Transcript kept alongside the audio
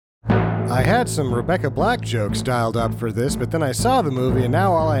I had some Rebecca Black jokes dialed up for this, but then I saw the movie, and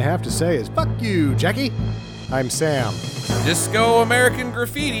now all I have to say is, fuck you, Jackie. I'm Sam. Disco American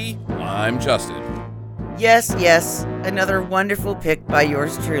Graffiti. I'm Justin. Yes, another wonderful pick by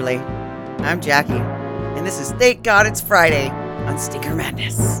yours truly. I'm Jackie, and this is Thank God It's Friday on Stinker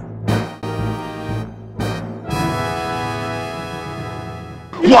Madness.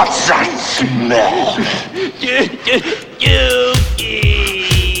 What's that smell?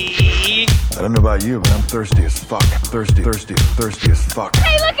 I don't know about you, but I'm thirsty as fuck. Thirsty as fuck.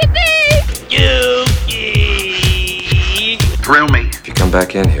 Hey, look at these! Thrill me. If you come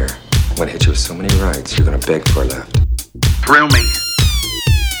back in here, I'm gonna hit you with so many rights, you're gonna beg for a left. Thrill me.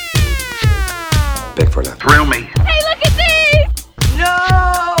 Beg for a left. Thrill me. Hey, look at these! No!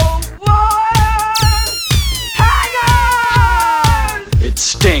 What? Hang on! It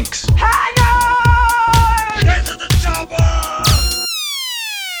stinks. Hang on! Get to the chopper!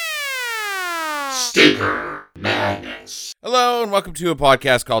 Stinker Madness. Hello, and welcome to a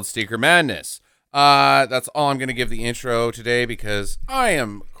podcast called Stinker Madness. That's all I'm going to give the intro today because I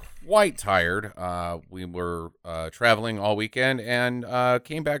am quite tired. We were traveling all weekend and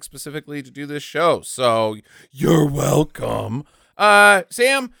came back specifically to do this show. So you're welcome.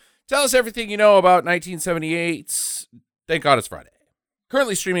 Sam, tell us everything you know about 1978's Thank God It's Friday.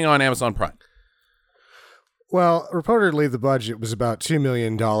 Currently streaming on Amazon Prime. Well, reportedly the budget was about $2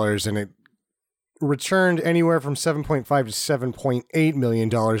 million, and it returned anywhere from $7.5 to $7.8 million,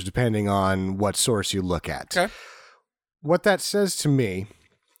 depending on what source you look at. Okay. What that says to me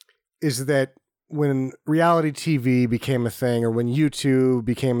is that when reality TV became a thing, or when YouTube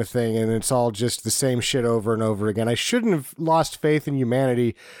became a thing, and it's all just the same shit over and over again, I shouldn't have lost faith in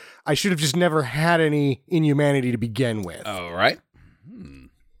humanity. I should have just never had any inhumanity to begin with. All right.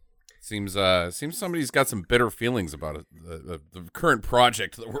 Seems somebody's got some bitter feelings about it, the current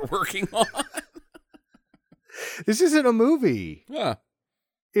project that we're working on. This isn't a movie. Yeah.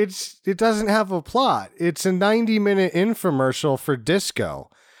 It doesn't have a plot. It's a 90-minute infomercial for disco.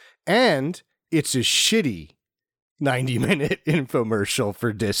 And it's a shitty 90-minute infomercial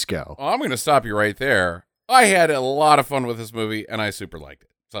for disco. Well, I'm going to stop you right there. I had a lot of fun with this movie, and I super liked it.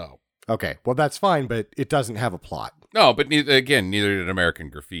 So Okay, well, that's fine, but it doesn't have a plot. no, but neither did American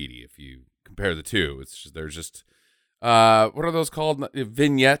Graffiti. If you compare the two, it's just, there's just what are those called?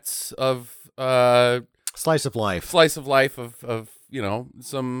 Vignettes of Slice of life. slice of life of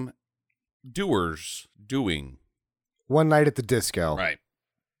some doers doing. One Night at the Disco. Right.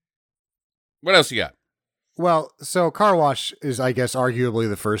 What else you got? Well, so Car Wash is, I guess, arguably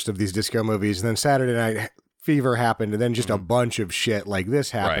the first of these disco movies. And then Saturday Night Fever happened, and then just a bunch of shit like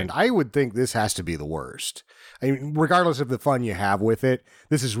this happened. Right. I would think this has to be the worst. I mean, regardless of the fun you have with it,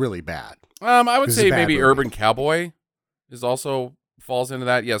 this is really bad. I would This is say a bad maybe movie. Urban Cowboy is also falls into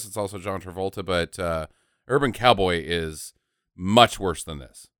that. Yes, it's also John Travolta, but Urban Cowboy is much worse than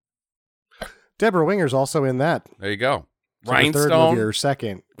this. Deborah Winger's also in that. There you go. So the third movie Rhinestone. or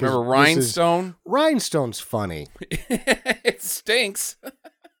second. 'Cause Remember this is- Rhinestone? Rhinestone's funny. It stinks.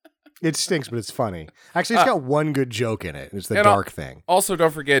 It stinks, but it's funny. Actually, it's got one good joke in it. It's the and dark thing. Also,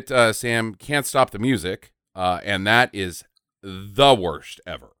 don't forget, Sam, Can't Stop the Music, and that is the worst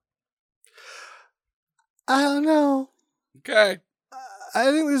ever. I don't know. Okay. I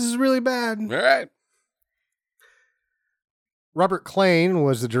think this is really bad. All right. Robert Klein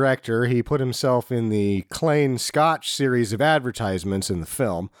was the director. He put himself in the Klein Scotch series of advertisements in the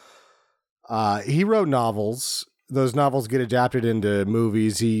film. He wrote novels. Those novels get adapted into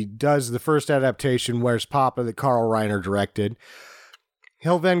movies. He does the first adaptation, Where's Papa, that Carl Reiner directed.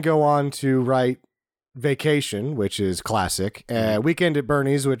 He'll then go on to write Vacation, which is classic, Weekend at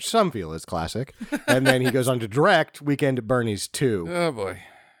Bernie's, which some feel is classic, and then he goes on to direct Weekend at Bernie's 2. Oh, boy.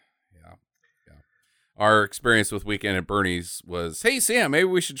 Yeah. Our experience with Weekend at Bernie's was, hey, Sam, maybe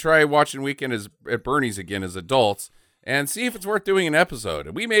we should try watching Weekend at Bernie's again as adults and see if it's worth doing an episode.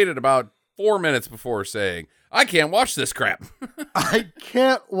 And we made it about 4 minutes before saying, I can't watch this crap. I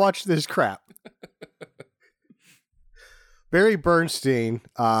can't watch this crap. Barry Bernstein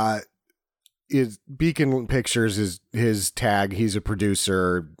is Beacon Pictures is his tag. He's a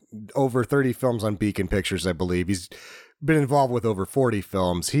producer, over 30 films on Beacon Pictures, I believe. He's been involved with over 40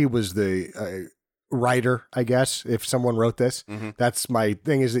 films. He was the writer, I guess, if someone wrote this. Mm-hmm. That's my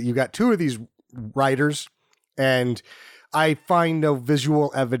thing, is that you got two of these writers, and I find no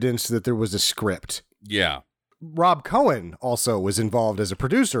visual evidence that there was a script. Yeah. Rob Cohen also was involved as a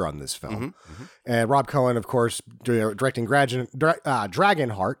producer on this film. And Rob Cohen, of course, directing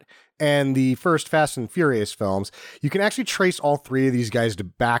Dragonheart and the first Fast and Furious films. You can actually trace all three of these guys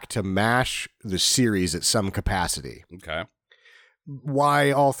back to MASH, the series, at some capacity. Okay.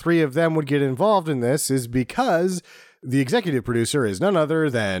 why all three of them would get involved in this is because the executive producer is none other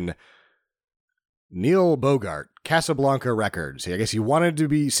than Neil Bogart, Casablanca Records. I guess he wanted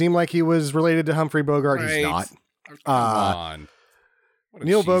to seem like he was related to Humphrey Bogart. He's not. Come on. What a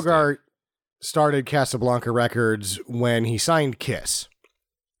Neil cheese Bogart started Casablanca Records when he signed Kiss.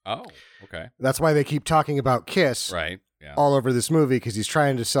 Oh, okay. That's why they keep talking about Kiss Right. Yeah. all over this movie, because he's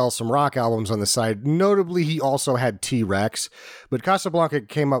trying to sell some rock albums on the side. Notably, he also had T-Rex, but Casablanca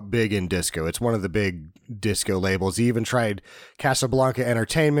came up big in disco. It's one of the big disco labels. He even tried Casablanca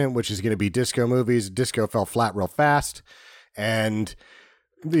Entertainment, which is going to be disco movies. Disco fell flat real fast, and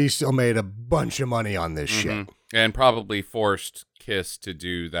he still made a bunch of money on this shit. And probably forced Kiss to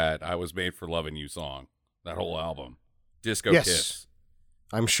do that I Was Made for Loving You song, that whole album. Disco Yes. Kiss.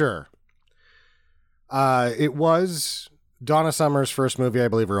 I'm sure. It was Donna Summer's first movie, I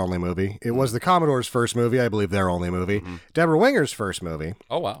believe her only movie. It was the Commodore's first movie, I believe their only movie. Deborah Winger's first movie.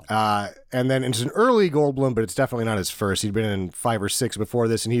 Oh, wow. And then it's an early Goldblum, but it's definitely not his first. He'd been in 5 or 6 before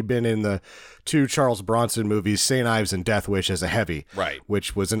this, and he'd been in the 2 Charles Bronson movies, St. Ives and Death Wish, as a heavy. Right.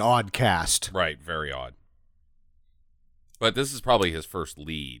 Which was an odd cast. Right. Very odd. But this is probably his first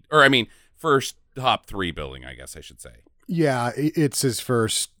lead. Or, I mean, first top 3 billing, I guess I should say. Yeah, it's his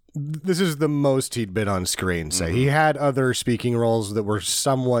first. This is the most he'd been on screen. Say he had other speaking roles that were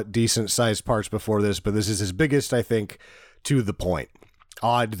somewhat decent sized parts before this, but this is his biggest, I think, to the point.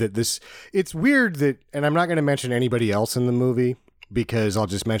 Odd that this. It's weird that, and I'm not going to mention anybody else in the movie because I'll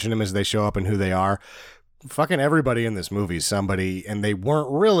just mention them as they show up and who they are. Fucking everybody in this movie is somebody, and they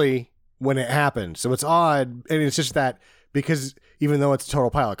weren't really when it happened. So it's odd, and it's just that because even though it's a total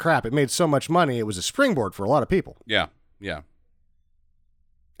pile of crap, it made so much money. It was a springboard for a lot of people. Yeah. Yeah.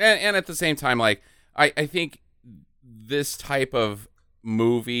 And at the same time, like, I think this type of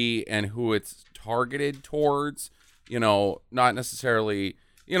movie and who it's targeted towards, you know, not necessarily,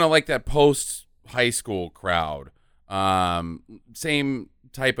 you know, like that post-high school crowd, same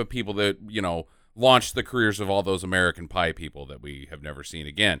type of people that, you know, launched the careers of all those American Pie people that we have never seen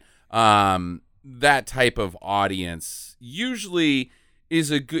again. That type of audience usually is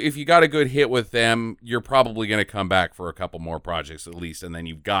a good, if you got a good hit with them, you're probably going to come back for a couple more projects at least, and then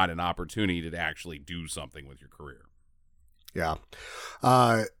you've got an opportunity to actually do something with your career. Yeah.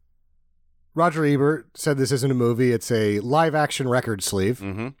 Roger Ebert said this isn't a movie, it's a live action record sleeve.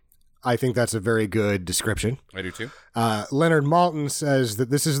 I think that's a very good description. I do too. Leonard Maltin says that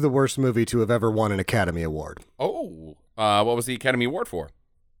this is the worst movie to have ever won an Academy Award. Oh, what was the Academy Award for?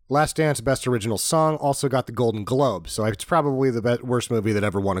 Last Dance, Best Original Song, also got the Golden Globe, so it's probably the worst movie that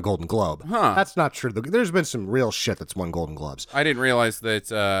ever won a Golden Globe. Huh. That's not true. There's been some real shit that's won Golden Globes. I didn't realize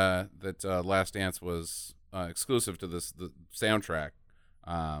that Last Dance was exclusive to the soundtrack.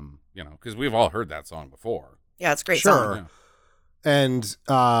 You know, because we've all heard that song before. Yeah, it's a great Sure. song. Yeah. And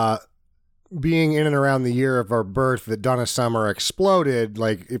being in and around the year of our birth that Donna Summer exploded,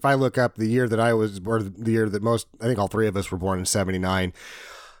 like if I look up the year that I was, or the year that most, I think all 3 of us were born in 79,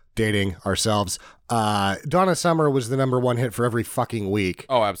 dating ourselves, Donna Summer was the #1 hit for every fucking week.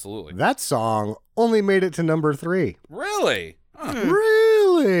 Oh, absolutely. That song only made it to #3. Really? Huh.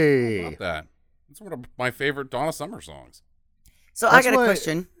 Really? How about that? It's one of my favorite Donna Summer songs. So That's I got a why-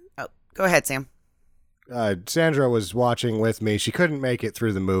 question. Oh, go ahead, Sam. Sandra was watching with me. She couldn't make it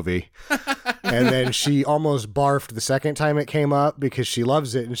through the movie. And then she almost barfed the second time it came up because she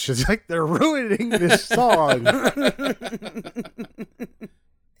loves it. And she's like, they're ruining this song.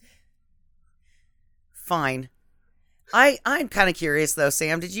 Fine. I'm kind of curious, though,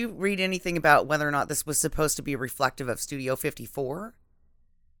 Sam. Did you read anything about whether or not this was supposed to be reflective of Studio 54?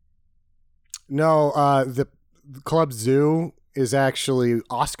 No, the Club Zoo is actually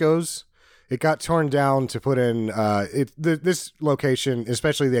Osco's. It got torn down to put in this location,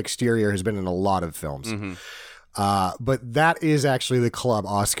 especially the exterior, has been in a lot of films. But that is actually the Club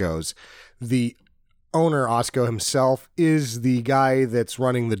Osco's. The owner, Osco himself, is the guy that's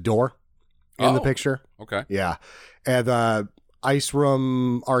running the door in the picture. Okay. Yeah. And Ice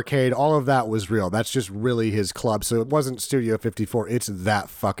Room Arcade, all of that was real. That's just really his club. So it wasn't Studio 54. It's that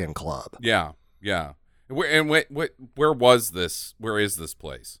fucking club. Yeah. Yeah. Where was this? Where is this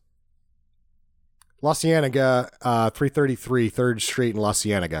place? La Cienega, 333 3rd Street in La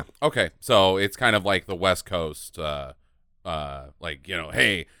Cienega. Okay, so it's kind of like the West Coast, like, you know,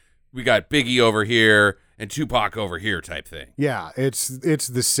 hey, we got Biggie over here and Tupac over here type thing. Yeah, it's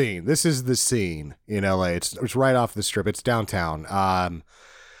the scene. This is the scene in LA. It's right off the strip. It's downtown.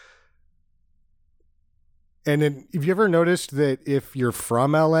 And then, have you ever noticed that if you're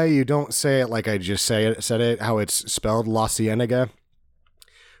from LA, you don't say it like I just said it, how it's spelled, La Cienega?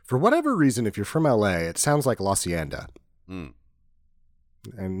 For whatever reason, if you're from LA, it sounds like La Cienda.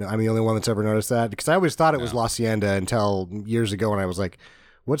 And I'm the only one that's ever noticed that, because I always thought it was La Hacienda until years ago, and I was like,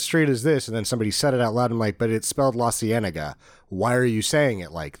 what street is this? And then somebody said it out loud. And I'm like, but it's spelled La Cienega. Why are you saying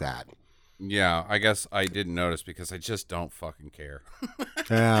it like that? Yeah, I guess I didn't notice because I just don't fucking care.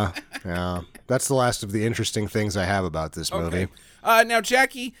 Yeah. That's the last of the interesting things I have about this movie. Now,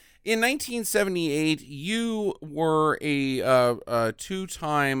 Jackie, in 1978, you were a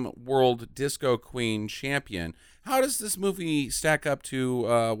two-time World Disco Queen champion. How does this movie stack up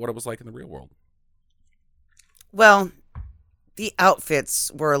to what it was like in the real world? Well, the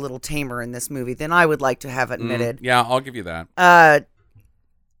outfits were a little tamer in this movie than I would like to have admitted. Yeah, I'll give you that. I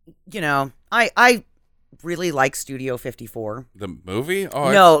really like Studio 54. The movie?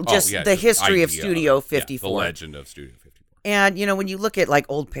 Oh, No, just the history of idea Studio it. 54. Yeah, the legend of Studio 54. And, when you look at like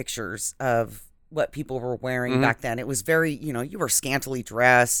old pictures of what people were wearing back then, it was very, you were scantily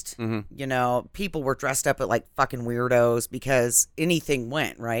dressed. People were dressed up at like fucking weirdos because anything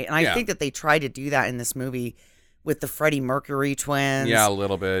went, right? And I think that they tried to do that in this movie with the Freddie Mercury twins. Yeah, a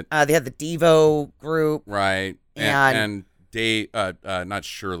little bit. They had the Devo group. Right. And Dave, not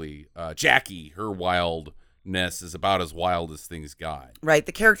Shirley, Jackie, her wildness is about as wild as things got. Right.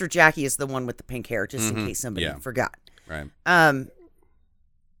 The character Jackie is the one with the pink hair, just in case somebody forgot. Right.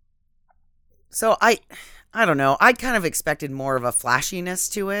 So I don't know. I kind of expected more of a flashiness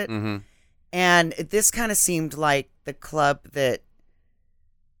to it. And this kind of seemed like the club that,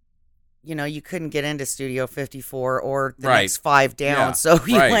 you couldn't get into Studio 54 or the next 5 down. So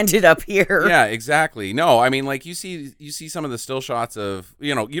you ended up here. Yeah, exactly. No, I mean, like you see some of the still shots of,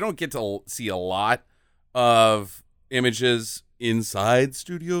 you don't get to see a lot of images inside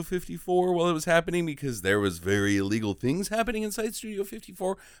Studio 54 while it was happening because there was very illegal things happening inside Studio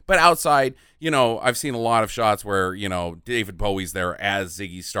 54. But outside, I've seen a lot of shots where, David Bowie's there as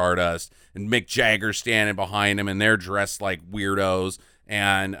Ziggy Stardust and Mick Jagger standing behind him and they're dressed like weirdos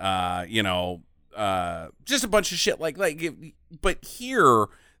and, just a bunch of shit but here,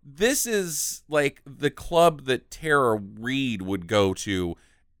 this is like the club that Tara Reid would go to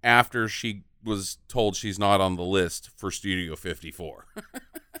after she was told she's not on the list for Studio 54.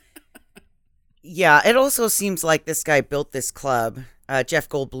 Yeah, it also seems like this guy built this club, Jeff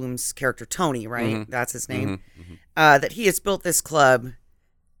Goldblum's character Tony, right? That's his name. That he has built this club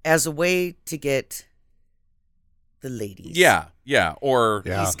as a way to get the ladies. Yeah.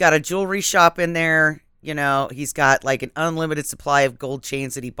 He's got a jewelry shop in there. He's got like an unlimited supply of gold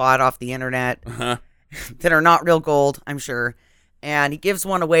chains that he bought off the internet that are not real gold, I'm sure. And he gives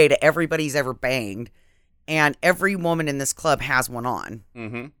one away to everybody he's ever banged. And every woman in this club has one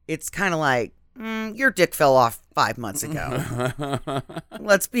on. It's kind of like, your dick fell off 5 months ago.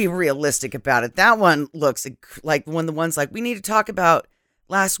 Let's be realistic about it. That one looks like one of the ones like, we need to talk about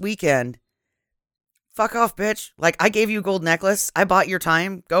last weekend. Fuck off, bitch. Like, I gave you a gold necklace. I bought your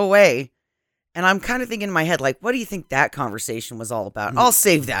time. Go away. And I'm kind of thinking in my head, like, what do you think that conversation was all about? I'll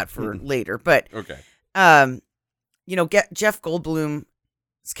save that for later. But, okay. Jeff Goldblum's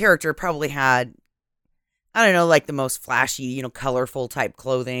character probably had, I don't know, like the most flashy, colorful type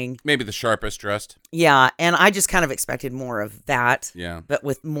clothing. Maybe the sharpest dressed. Yeah. And I just kind of expected more of that. Yeah. But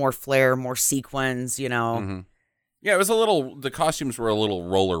with more flair, more sequins, Yeah, the costumes were a little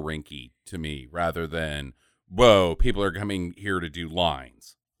roller rinky to me rather than, whoa, people are coming here to do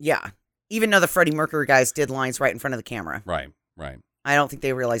lines. Yeah. Even though the Freddie Mercury guys did lines right in front of the camera. Right. I don't think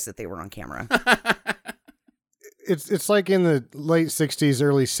they realized that they were on camera. It's like in the late 60s,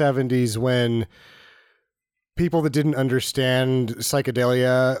 early 70s when people that didn't understand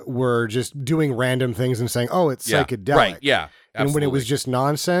psychedelia were just doing random things and saying, oh, it's psychedelic. Right, yeah. Absolutely. And when it was just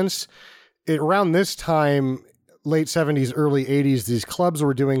nonsense, around this time, late 70s, early 80s, these clubs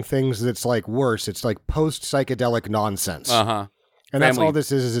were doing things that's like worse. It's like post-psychedelic nonsense. Uh-huh. And that's all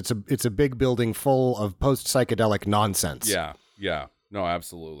this is it's a big building full of post-psychedelic nonsense. Yeah. No,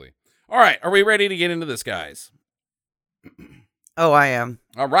 absolutely. All right, are we ready to get into this, guys? Oh, I am.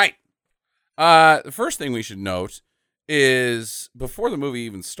 All right. The first thing we should note is before the movie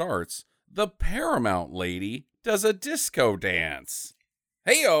even starts, the Paramount lady does a disco dance.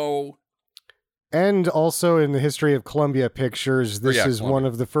 Hey-o. And also in the history of Columbia Pictures, this is Columbia. one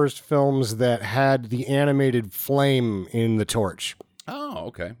of the first films that had the animated flame in the torch. Oh,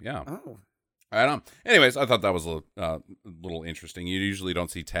 okay. Yeah. Oh. Right on. Anyways, I thought that was a little interesting. You usually don't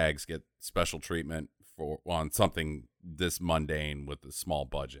see tags get special treatment on something this mundane with a small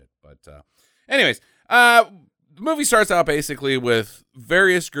budget. But anyways, the movie starts out basically with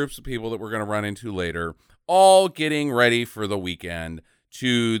various groups of people that we're going to run into later, all getting ready for the weekend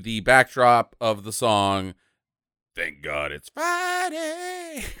to the backdrop of the song, Thank God It's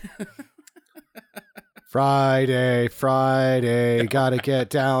Friday. Friday, gotta get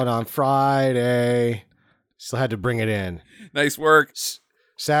down on Friday. Still had to bring it in. Nice work.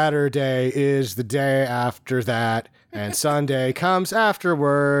 Saturday is the day after that, and Sunday comes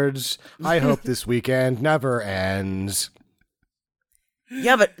afterwards. I hope this weekend never ends.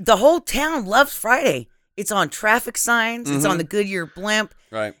 Yeah, but the whole town loves Friday. It's on traffic signs. It's Mm-hmm. on the Goodyear blimp.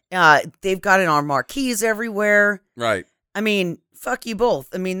 Right. They've got it on marquees everywhere. Right. I mean, fuck you both.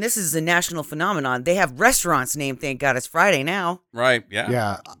 I mean, this is a national phenomenon. They have restaurants named Thank God It's Friday now. Right. Yeah.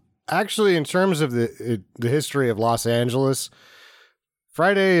 Yeah. Actually, in terms of the history of Los Angeles,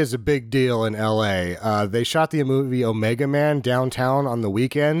 Friday is a big deal in LA. They shot the movie Omega Man downtown on the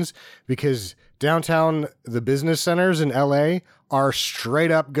weekends because downtown, the business centers in LA are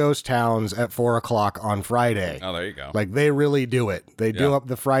straight up ghost towns at 4:00 on Friday. Oh, there you go. Like they really do it. They do Yeah. up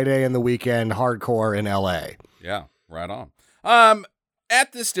the Friday and the weekend hardcore in LA. Yeah. Right on.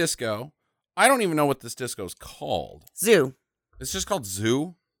 At this disco, I don't even know what this disco is called. Zoo. It's just called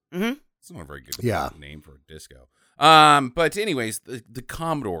Zoo. Mm-hmm. It's not a very good name for a disco. But anyways, the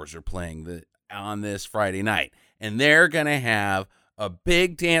Commodores are playing on this Friday night, and they're gonna have a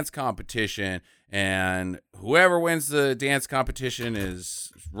big dance competition, and whoever wins the dance competition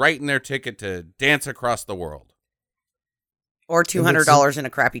is writing their ticket to dance across the world. Or $200 in a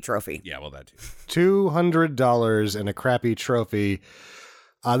crappy trophy. Yeah, well, that too. $200 and a crappy trophy.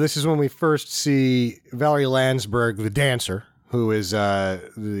 This is when we first see Valerie Landsberg, the dancer, who is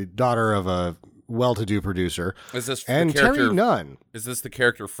the daughter of a well-to-do producer. Is this and the character, Terry Nunn? Is this the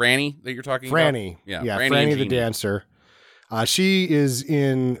character Franny that you're talking Franny. about? Yeah, Franny Franny and the Jeannie. dancer. She is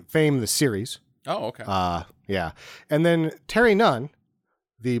in Fame the series. Oh, okay. Yeah. And then Terry Nunn,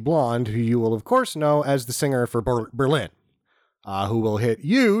 the blonde, who you will, of course, know as the singer for Berlin, who will hit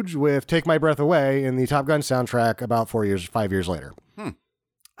huge with Take My Breath Away in the Top Gun soundtrack about 5 years later.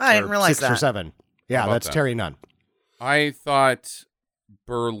 I didn't realize 6 that. or 7. Yeah, about that's that? Terry Nunn. I thought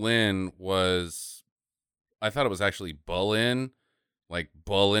Berlin was, I thought it was actually Bullin, like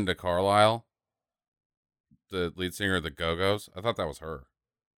Belinda Carlisle, the lead singer of the Go-Go's. I thought that was her.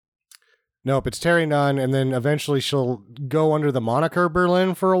 Nope, it's Terry Nunn, and then eventually she'll go under the moniker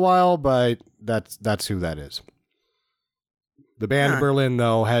Berlin for a while, but that's who that is. The band Berlin,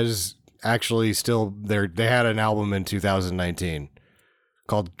 though, has actually still, they had an album in 2019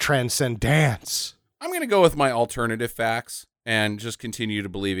 called Transcendence. I'm going to go with my alternative facts and just continue to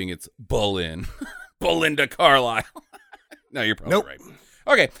believing it's Bullin. Belinda Carlisle. No, you're probably right.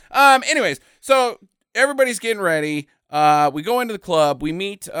 Okay. Anyways, so everybody's getting ready. We go into the club. We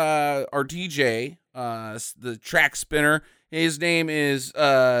meet our DJ, the track spinner. His name is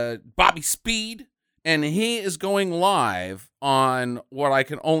Bobby Speed, and he is going live on what I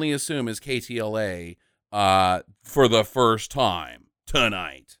can only assume is KTLA for the first time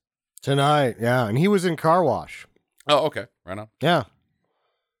tonight. Tonight, yeah. And he was in Car Wash. Oh, okay. Right on. Yeah.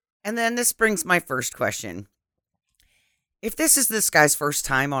 And then this brings my first question. If this is this guy's first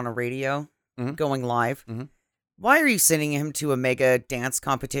time on a radio going live, why are you sending him to a mega dance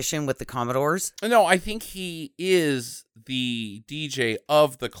competition with the Commodores? No, I think he is the DJ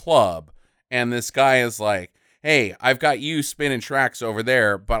of the club, and this guy is like, hey, I've got you spinning tracks over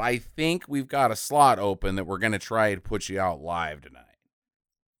there, but I think we've got a slot open that we're going to try to put you out live tonight.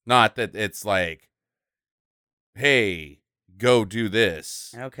 Not that it's like, hey, go do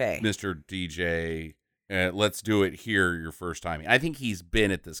this. Okay. Mr. DJ, let's do it here your first time. I think he's been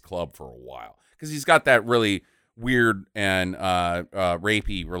at this club for a while because he's got that really weird and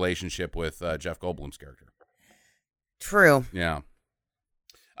rapey relationship with Jeff Goldblum's character. True. Yeah.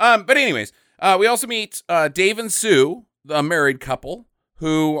 But anyways, we also meet Dave and Sue, the married couple,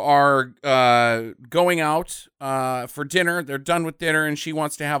 who are going out for dinner. They're done with dinner, and she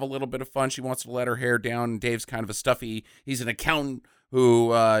wants to have a little bit of fun. She wants to let her hair down. And Dave's kind of a stuffy. He's an accountant who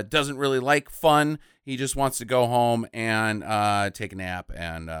doesn't really like fun. He just wants to go home and take a nap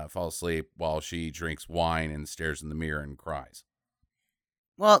and fall asleep while she drinks wine and stares in the mirror and cries.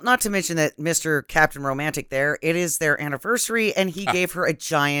 Well, not to mention that Mr. Captain Romantic there, it is their anniversary, and he gave her a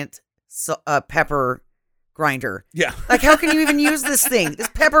giant pepper grinder. Yeah. Like, how can you even use this thing? This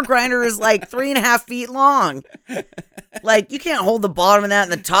pepper grinder is like 3.5 feet long. Like, you can't hold the bottom of that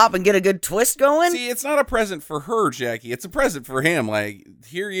and the top and get a good twist going. See, it's not a present for her, Jackie. It's a present for him. Like,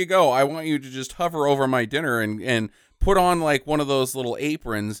 here you go. I want you to just hover over my dinner and put on, like, one of those little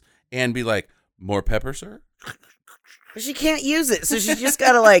aprons and be like, more pepper, sir? But she can't use it, so she's just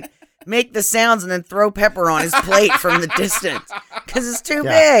got to, like, make the sounds and then throw pepper on his plate from the distance because it's too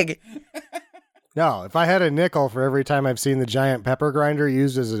big. No, if I had a nickel for every time I've seen the giant pepper grinder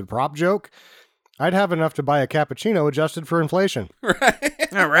used as a prop joke, I'd have enough to buy a cappuccino adjusted for inflation.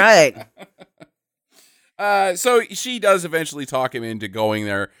 Right. All right. So she does eventually talk him into going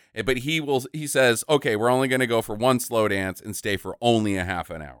there, but he says, okay, we're only going to go for one slow dance and stay for only a half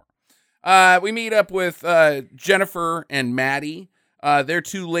an hour. We meet up with Jennifer and Maddie. They're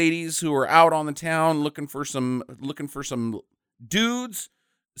two ladies who are out on the town looking for some dudes,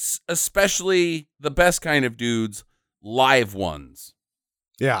 especially the best kind of dudes, live ones.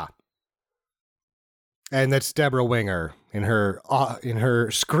 Yeah. And that's Deborah Winger in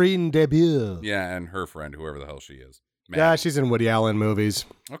her screen debut. Yeah, and her friend, whoever the hell she is. Yeah, she's in Woody Allen movies.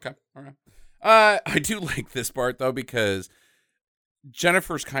 Okay, all right. I do like this part, though, because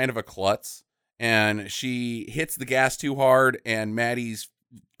Jennifer's kind of a klutz, and she hits the gas too hard, and Maddie's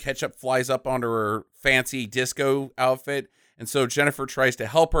ketchup flies up onto her fancy disco outfit, and so Jennifer tries to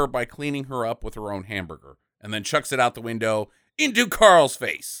help her by cleaning her up with her own hamburger, and then chucks it out the window into Carl's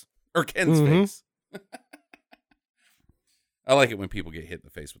face, or Ken's face. I like it when people get hit in the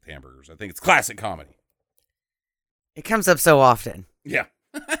face with hamburgers. I think it's classic comedy. It comes up so often. Yeah.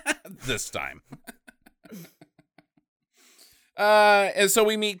 This time. And so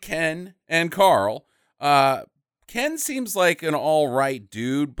we meet Ken and Carl. Ken seems like an all right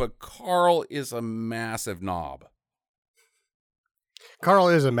dude, but Carl is a massive knob. Carl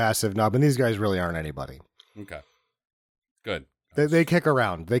is a massive knob, and these guys really aren't anybody. Okay. Good. They kick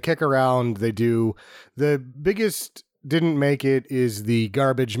around. They do. The biggest didn't make it is the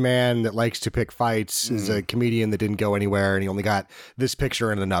garbage man that likes to pick fights, is a comedian that didn't go anywhere, and he only got this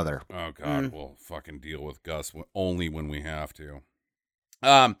picture and another. Oh, God. We'll fucking deal with Gus only when we have to.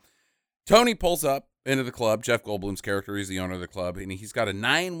 Tony pulls up into the club. Jeff Goldblum's character is the owner of the club, and he's got a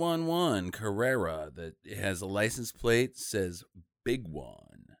 911 Carrera that has a license plate that says Big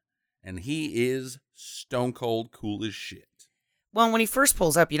One, and he is stone cold cool as shit. Well, when he first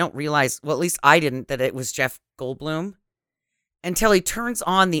pulls up, you don't realize, well, at least I didn't, that it was Jeff Goldblum until he turns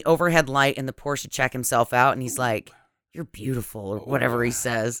on the overhead light in the Porsche to check himself out, and he's like, "You're beautiful," or whatever he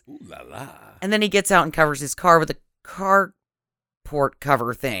says. Ooh la la. And then he gets out and covers his car with a carport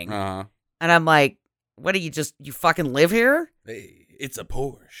cover thing. Uh-huh. And I'm like, what do you fucking live here? Hey, it's a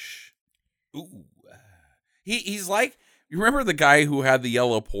Porsche. Ooh. He's like, you remember the guy who had the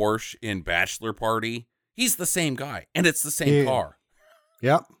yellow Porsche in Bachelor Party? He's the same guy, and it's the same car.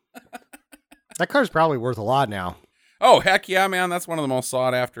 Yep. That car's probably worth a lot now. Oh, heck yeah, man. That's one of the most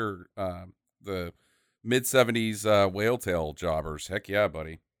sought after the mid-70s whale tail jobbers. Heck yeah,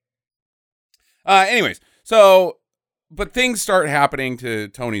 buddy. Anyways, but things start happening to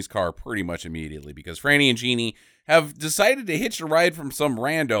Tony's car pretty much immediately because Franny and Jeannie have decided to hitch a ride from some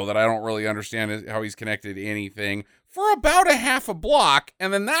rando that I don't really understand how he's connected to anything for about a half a block.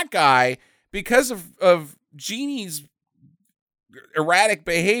 And then that guy, because of Jeannie's erratic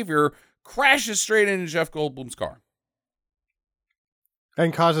behavior, crashes straight into Jeff Goldblum's car.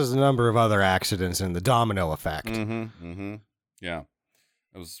 And causes a number of other accidents in the domino effect. Yeah.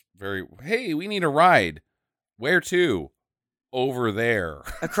 It was hey, we need a ride. Where to? Over there.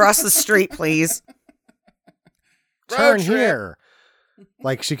 Across the street, please. Turn here.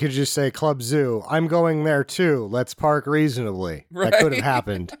 Like she could just say Club Zoo. I'm going there too. Let's park reasonably. Right. That could have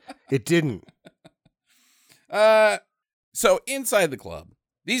happened. It didn't. So inside the club,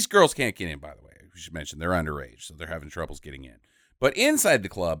 these girls can't get in, by the way. We should mention they're underage, so they're having troubles getting in. But inside the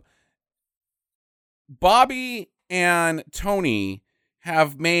club, Bobby and Tony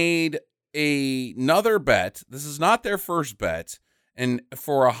have made another bet. This is not their first bet. And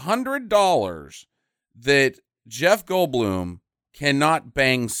for $100 that Jeff Goldblum cannot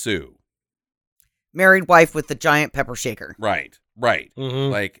bang Sue. Married wife with the giant pepper shaker. Right.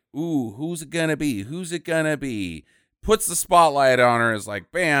 Mm-hmm. Like, ooh, who's it gonna be? Puts the spotlight on her, is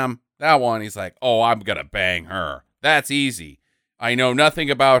like, bam, that one. He's like, oh, I'm gonna bang her. That's easy. I know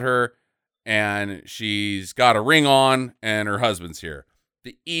nothing about her, and she's got a ring on, and her husband's here.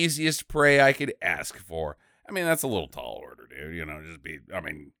 The easiest prey I could ask for. I mean, that's a little tall order, dude. You're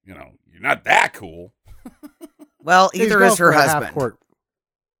not that cool. Well, either is her husband.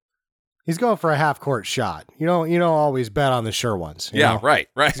 He's going for a half-court shot. You don't always bet on the sure ones. You know? Right.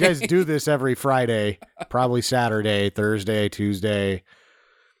 These guys do this every Friday, probably Saturday, Thursday, Tuesday.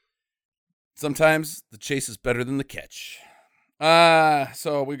 Sometimes the chase is better than the catch.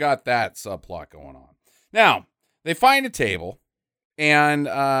 So we got that subplot going on. Now, they find a table, and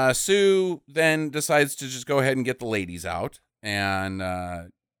Sue then decides to just go ahead and get the ladies out.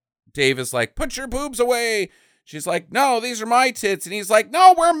 And Dave is like, put your boobs away. She's like, no, these are my tits. And he's like,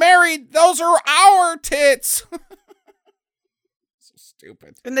 no, we're married. Those are our tits. So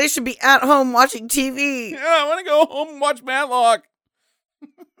stupid. And they should be at home watching TV. Yeah, I want to go home and watch Matlock.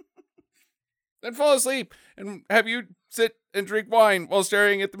 Then fall asleep and have you sit and drink wine while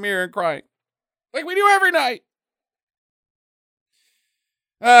staring at the mirror and crying. like we do every night.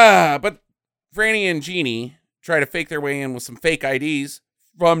 But Franny and Jeannie try to fake their way in with some fake IDs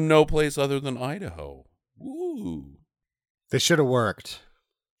from no place other than Idaho. Ooh. They should have worked.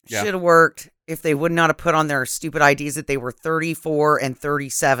 Yeah. Should have worked if they would not have put on their stupid IDs that they were 34 and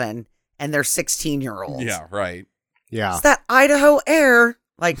 37 and they're 16-year-olds. Yeah, right. Yeah. It's that Idaho air.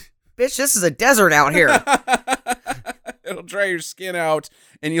 Like, bitch, this is a desert out here. It'll dry your skin out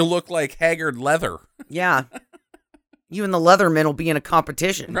and you'll look like haggard leather. Yeah. You and the Leathermen will be in a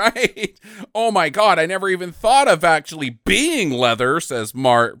competition. Right. Oh my God. I never even thought of actually being leather, says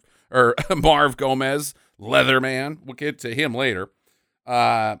Marv Gomez, Leatherman. We'll get to him later.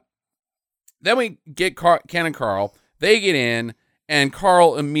 Then we get Ken and Carl. They get in, and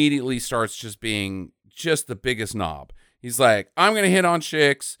Carl immediately starts just being just the biggest knob. He's like, I'm going to hit on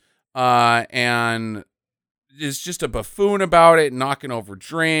chicks, and is just a buffoon about it, knocking over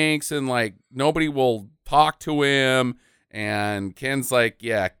drinks, and like nobody will talk to him. And Ken's like,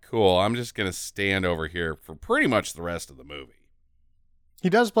 yeah, cool. I'm just going to stand over here for pretty much the rest of the movie. He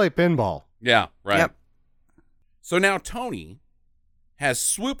does play pinball. Yeah, right. Yep. So now Tony has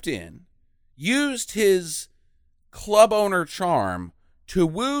swooped in, used his club owner charm to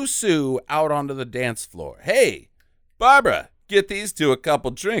woo Sue out onto the dance floor. Hey, Barbara, get these two a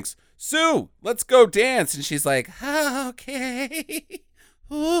couple drinks. Sue, let's go dance. And she's like, okay.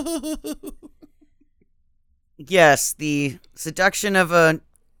 Yes, the seduction of a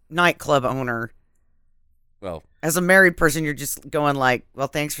nightclub owner. Well, As a married person, you're just going like, well,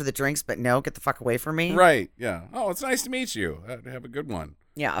 thanks for the drinks, but no, get the fuck away from me. right. Yeah. Oh, it's nice to meet you. Have a good one.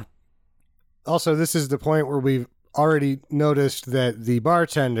 Yeah. Also, this is the point where we've already noticed that the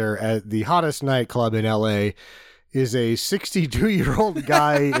bartender at the hottest nightclub in LA is a 62-year-old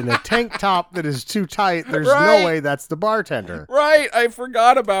guy in a tank top that is too tight. There's Right. no way that's the bartender. Right. I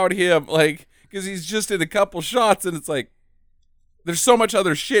forgot about him. Like, because he's just in a couple shots and it's like, there's so much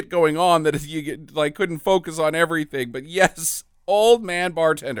other shit going on that you get, like, couldn't focus on everything. But yes, old man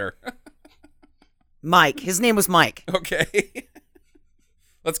bartender. Mike. His name was Mike. Okay.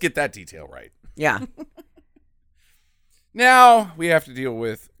 Let's get that detail right. Yeah. Now we have to deal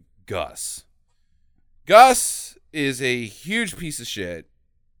with Gus. Gus is a huge piece of shit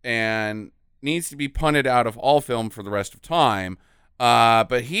and needs to be punted out of all film for the rest of time.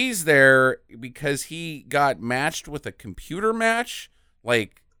 But he's there because he got matched with a computer match,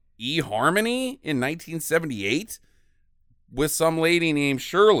 like eHarmony in 1978, with some lady named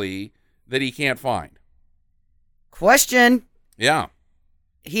Shirley that he can't find. Question. Yeah,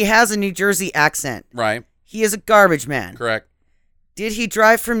 He has a New Jersey accent. right. He is a garbage man. Correct. Did he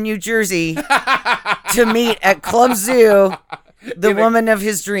drive from New Jersey to meet at Club Zoo the woman of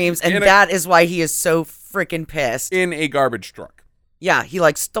his dreams? And that is why he is so freaking pissed. In a garbage truck. Yeah, he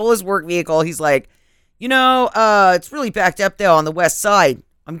like stole his work vehicle. He's like, it's really backed up there on the west side.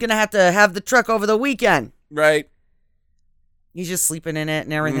 I'm going to have the truck over the weekend. Right. He's just sleeping in it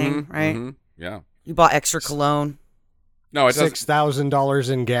and everything, right? Mm-hmm. Yeah. He bought extra cologne. No, it doesn't. $6,000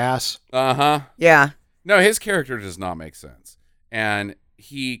 in gas. Uh-huh. Yeah. No, his character does not make sense. And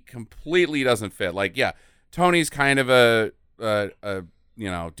he completely doesn't fit. Like, yeah, Tony's kind of a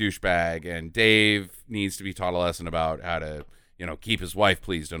douchebag, and Dave needs to be taught a lesson about how to, keep his wife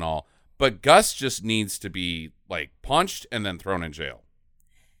pleased and all. But Gus just needs to be, like, punched and then thrown in jail.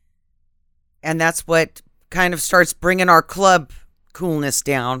 And that's what kind of starts bringing our club coolness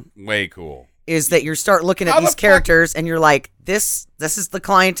down. Way cool. Is that you start looking at these characters and you're like, this is the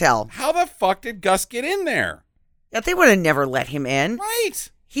clientele. How the fuck did Gus get in there? Yeah, they would have never let him in. Right.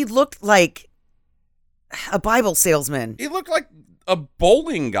 He looked like a Bible salesman. He looked like a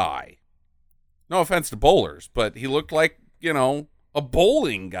bowling guy. No offense to bowlers, but he looked like, a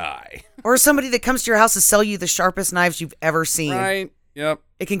bowling guy. Or somebody that comes to your house to sell you the sharpest knives you've ever seen. Right. Yep.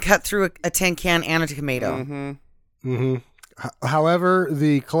 It can cut through a tin can and a tomato. Mm-hmm. Mm-hmm. However,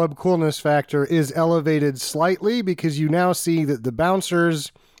 the club coolness factor is elevated slightly because you now see that the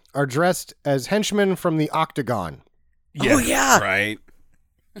bouncers are dressed as henchmen from the Octagon. Oh, yeah. Right.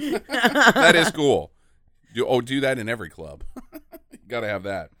 That is cool. Do that in every club. You gotta have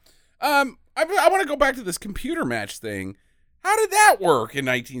that. I want to go back to this computer match thing. How did that work in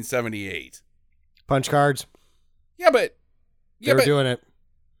 1978? Punch cards. Yeah, but They were doing it.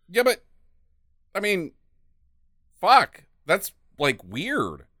 Yeah, but I mean, fuck. That's like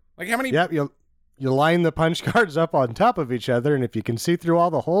weird. Like how many? Yep, you line the punch cards up on top of each other, and if you can see through all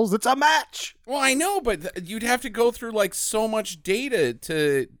the holes, it's a match. Well, I know, but you'd have to go through like so much data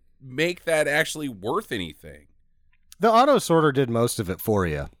to make that actually worth anything. The auto sorter did most of it for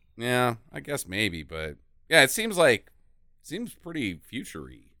you. Yeah, I guess maybe, but yeah, it seems pretty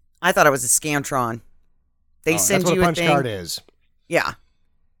future-y. I thought it was a Scantron. They send That's what you a punch thing. card is. Yeah.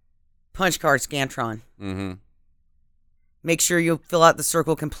 Punch card Scantron. Mm-hmm. Make sure you fill out the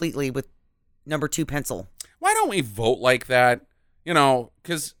circle completely with number 2 pencil. Why don't we vote like that? You know,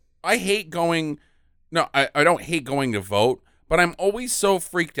 because I hate going. No, I don't hate going to vote, but I'm always so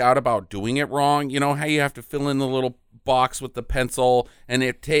freaked out about doing it wrong. You know how you have to fill in the little box with the pencil, and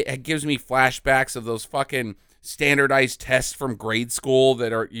it gives me flashbacks of those fucking standardized tests from grade school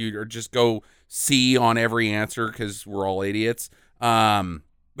that are you just go C on every answer because we're all idiots. D,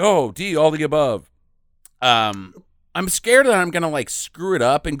 all the above. I'm scared that I'm going to like screw it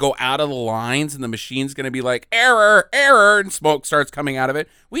up and go out of the lines and the machine's going to be like, error, and smoke starts coming out of it.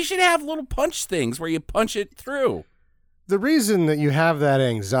 We should have little punch things where you punch it through. The reason that you have that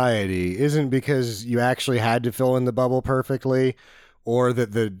anxiety isn't because you actually had to fill in the bubble perfectly or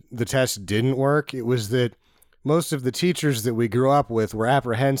that the test didn't work. It was that most of the teachers that we grew up with were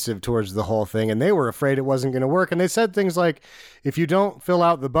apprehensive towards the whole thing, and they were afraid it wasn't going to work. And they said things like, if you don't fill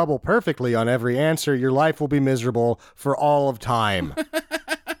out the bubble perfectly on every answer, your life will be miserable for all of time.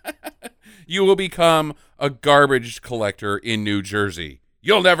 You will become a garbage collector in New Jersey.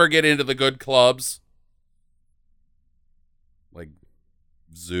 You'll never get into the good clubs. Like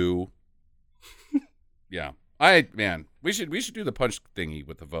zoo. Yeah. We should do the punch thingy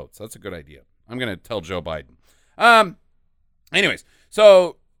with the votes. That's a good idea. I'm going to tell Joe Biden. Anyways,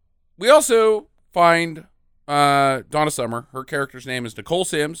 so we also find Donna Summer. Her character's name is Nicole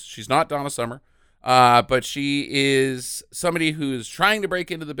Sims. She's not Donna Summer, but she is somebody who is trying to break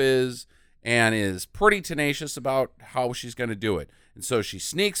into the biz and is pretty tenacious about how she's going to do it. And so she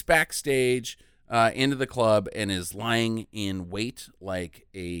sneaks backstage into the club and is lying in wait like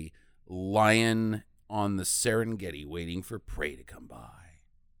a lion on the Serengeti waiting for prey to come by.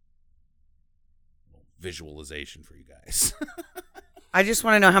 Visualization for you guys. I just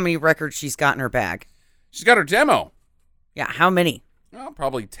want to know how many records she's got in her bag. She's got her demo. Yeah, how many? Well,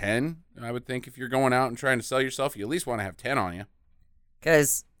 probably 10. I would think if you're going out and trying to sell yourself, you at least want to have 10 on you.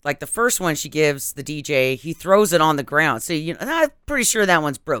 Because, like, the first one she gives the DJ, he throws it on the ground. So, I'm pretty sure that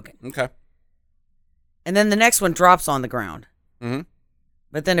one's broken. Okay. And then the next one drops on the ground. Mm-hmm.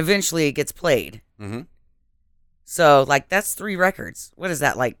 But then eventually it gets played. Mm-hmm. So, like, that's 3 records. What is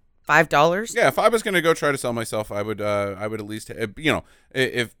that, like $5? Yeah, if I was going to go try to sell myself, I would at least, if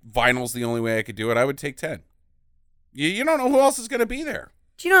vinyl's the only way I could do it, I would take 10. You don't know who else is going to be there.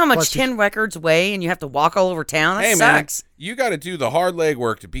 Do you know how much 10 records weigh and you have to walk all over town? That sucks. Man, you got to do the hard leg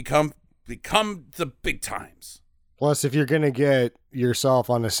work to become the big times. Plus, if you're going to get yourself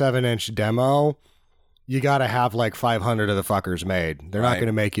on a 7-inch demo, you got to have like 500 of the fuckers made. They're not going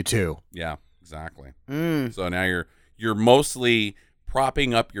to make you 2. Yeah, exactly. So now you're mostly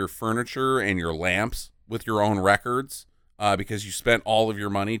propping up your furniture and your lamps with your own records because you spent all of your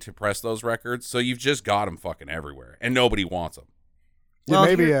money to press those records. So you've just got them fucking everywhere and nobody wants them. Well,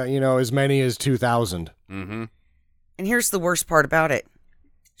 maybe, as many as 2,000. Mm-hmm. And here's the worst part about it.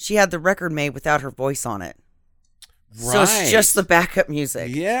 She had the record made without her voice on it. Right. So it's just the backup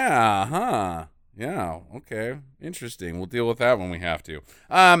music. Yeah, huh. Yeah, okay. Interesting. We'll deal with that when we have to.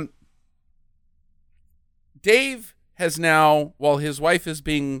 Dave has now, while his wife is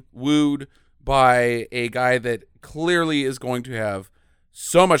being wooed by a guy that clearly is going to have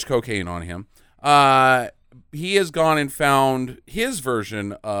so much cocaine on him, he has gone and found his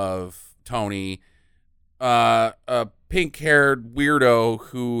version of Tony, a pink-haired weirdo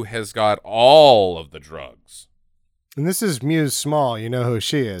who has got all of the drugs. And this is Muse Small. You know who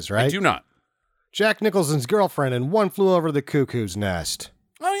she is, right? I do not. Jack Nicholson's girlfriend in One Flew Over the Cuckoo's Nest.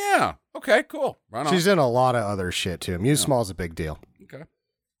 Oh, yeah. Okay, cool. Right on. She's in a lot of other shit, too. Muse Small's a big deal. Okay.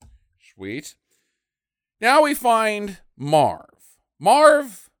 Sweet. Now we find Marv.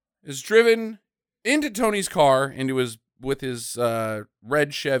 Marv is driven into Tony's car, with his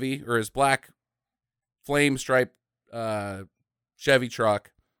red Chevy, or his black flame striped Chevy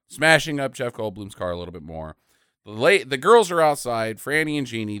truck, smashing up Jeff Goldblum's car a little bit more. The girls are outside, Franny and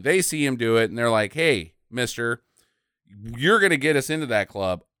Jeannie. They see him do it, and they're like, hey, mister, you're going to get us into that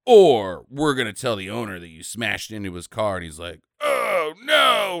club, or we're going to tell the owner that you smashed into his car. And he's like, oh,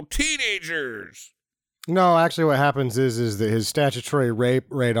 no, teenagers. No, actually what happens is that his statutory rape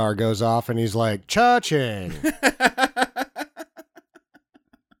radar goes off, and he's like, cha-ching.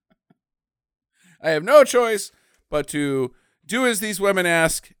 I have no choice but to do as these women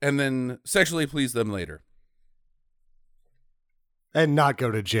ask and then sexually please them later. And not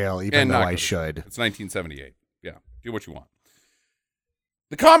go to jail, even though I should. It's 1978. Yeah, do what you want.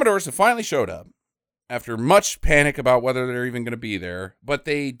 The Commodores have finally showed up after much panic about whether they're even going to be there, but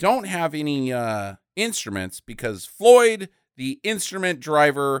they don't have any instruments because Floyd, the instrument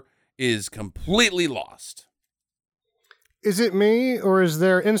driver, is completely lost. Is it me, or is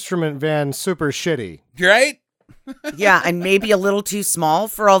their instrument van super shitty? Right? Yeah, and maybe a little too small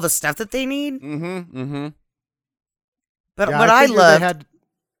for all the stuff that they need. Mm-hmm. But Yeah, what I figured they loved...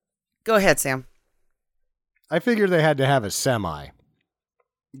 Go ahead, Sam. I figured they had to have a semi.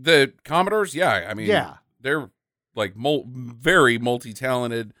 The Commodores, yeah. I mean, Yeah. they're like very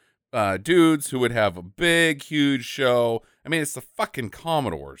multi-talented dudes who would have a big, huge show. I mean, it's the fucking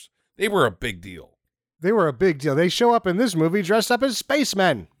Commodores. They were a big deal. They were a big deal. They show up in this movie dressed up as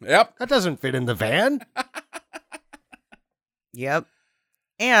spacemen. Yep. That doesn't fit in the van. Yep.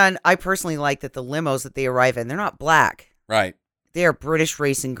 And I personally like that the limos that they arrive in, they're not black. Right. They are British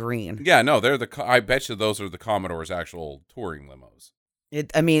racing green. Yeah, no, they're I bet you those are the Commodore's actual touring limos.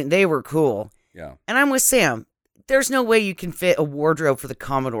 I mean, they were cool. Yeah. And I'm with Sam. There's no way you can fit a wardrobe for the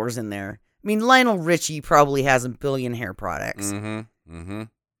Commodores in there. I mean, Lionel Richie probably has a billion hair products. Mm-hmm.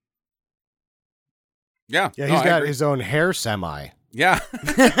 Yeah. Yeah, no, he's I got agree. his own hair semi. Yeah.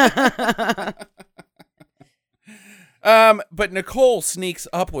 But Nicole sneaks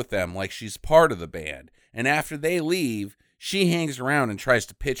up with them like she's part of the band. And after they leave, she hangs around and tries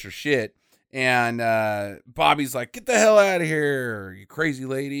to pitch her shit. And Bobby's like, "Get the hell out of here, you crazy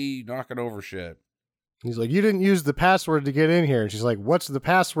lady, knocking over shit." He's like, "You didn't use the password to get in here." And she's like, "What's the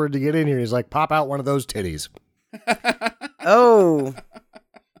password to get in here?" He's like, "Pop out one of those titties." Oh.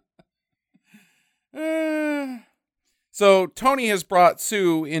 So Tony has brought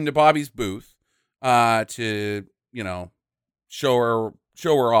Sue into Bobby's booth to, show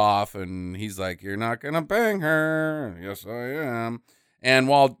her off, and he's like, "You're not gonna bang her." "Yes, I am." And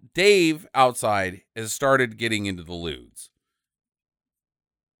while Dave outside has started getting into the lewds,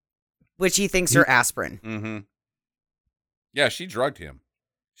 Which he thinks are aspirin. mm-hmm. Yeah, she drugged him.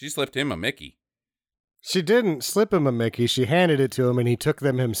 She slipped him a Mickey. She didn't slip him a Mickey. She handed it to him, and he took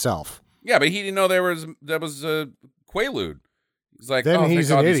them himself. Yeah, but he didn't know that was a Quaalude. He's like, Then "Oh, thank he's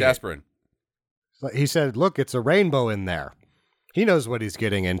God, an it's idiot. aspirin." He said, "Look, it's a rainbow in there." He knows what he's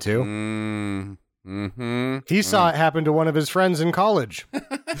getting into. Mm-hmm. He saw it happen to one of his friends in college.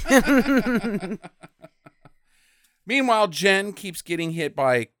 Meanwhile, Jen keeps getting hit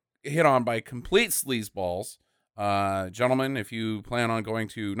on by complete sleazeballs. Gentlemen, if you plan on going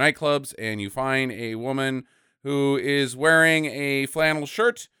to nightclubs and you find a woman who is wearing a flannel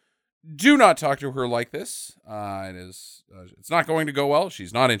shirt, do not talk to her like this. It's not going to go well.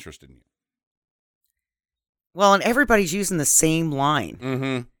 She's not interested in you. Well, and everybody's using the same line.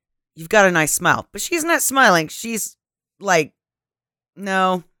 Mm-hmm. You've got a nice smile. But she's not smiling. She's like,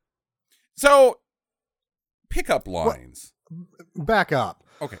 no. So, pickup lines. Back up.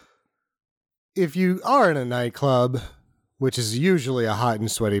 Okay. If you are in a nightclub, which is usually a hot and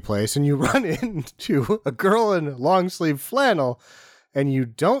sweaty place, and you run into a girl in long sleeve flannel and you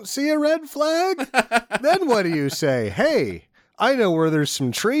don't see a red flag, then what do you say? "Hey, I know where there's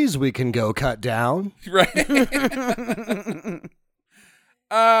some trees we can go cut down." Right.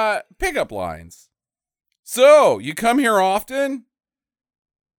 Pickup lines. "So, you come here often?"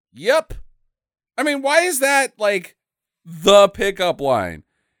 "Yep." I mean, why is that like the pickup line?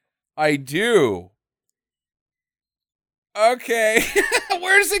 "I do." Okay.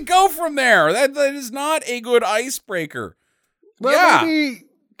 Where does it go from there? That is not a good icebreaker. Well, yeah. maybe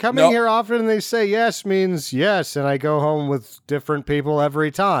coming Nope. here often and they say yes means yes, and I go home with different people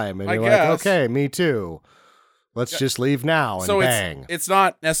every time. And I you're guess. like, "Okay, me too. Let's just leave now and So bang." it's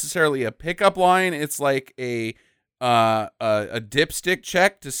not necessarily a pickup line. It's like a dipstick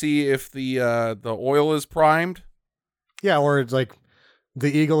check to see if the oil is primed. Yeah, or it's like,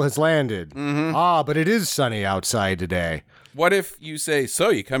 "The eagle has landed." Mm-hmm. "Ah, but it is sunny outside today." What if you say, "So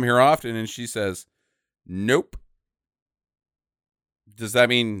you come here often," and she says, "Nope." Does that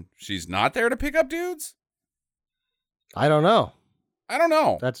mean she's not there to pick up dudes? I don't know. I don't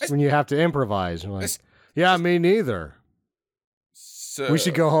know. That's when you have to improvise. You're like, It's- "Yeah, me neither. So, We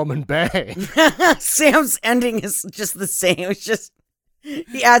should go home and bang." Sam's ending is just the same. It's just,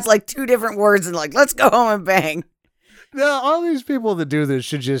 he adds like two different words and like, let's go home and bang. No, all these people that do this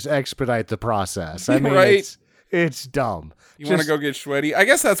should just expedite the process. I mean, Right. it's dumb. You want to go get sweaty? I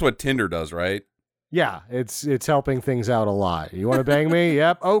guess that's what Tinder does, right? Yeah, it's helping things out a lot. "You want to bang me?"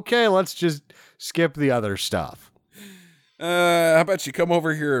 "Yep." "Okay, let's just skip the other stuff." How about you come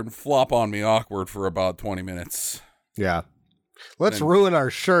over here and flop on me awkward for about 20 minutes? Yeah. Let's Then- ruin our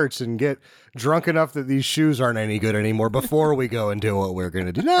shirts and get drunk enough that these shoes aren't any good anymore before we go and do what we're going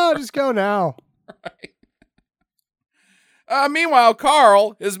to do. No, just go now. Meanwhile,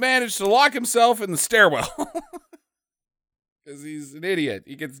 Carl has managed to lock himself in the stairwell because he's an idiot.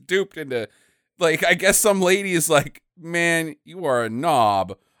 He gets duped into, like, I guess some lady is like, "Man, you are a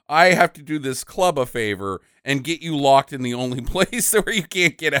knob. I have to do this club a favor and get you locked in the only place where you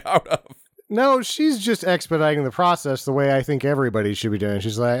can't get out of. No, she's just expediting the process the way I think everybody should be doing.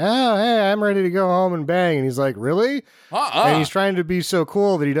 She's like, oh, hey, I'm ready to go home and bang. And he's like, really? And he's trying to be so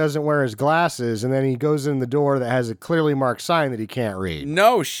cool that he doesn't wear his glasses. And then he goes in the door that has a clearly marked sign that he can't read.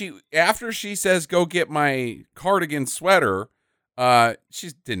 No, after she says, go get my cardigan sweater, she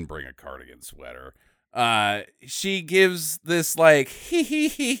didn't bring a cardigan sweater. She gives this like,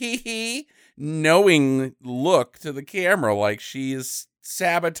 he, knowing look to the camera like she is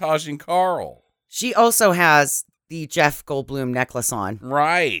sabotaging Carl. She also has the Jeff Goldblum necklace on.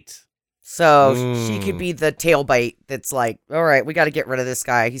 Right. So she could be the tailbait that's like, all right, we got to get rid of this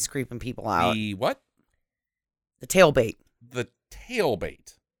guy. He's creeping people out. The what? The tailbait. The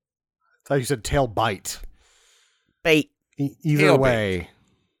tailbait. I thought you said tail bite. Bait. Either Tailbait. way.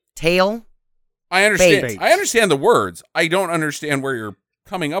 Tail? I understand. Bait. I understand the words. I don't understand where you're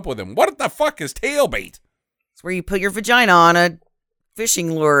coming up with them. What the fuck is tailbait? It's where you put your vagina on a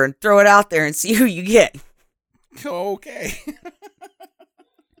fishing lure and throw it out there and see who you get. Okay.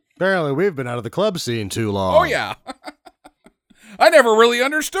 Apparently, we've been out of the club scene too long. Oh, yeah. I never really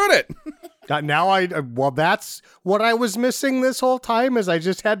understood it. Now well, that's what I was missing this whole time is I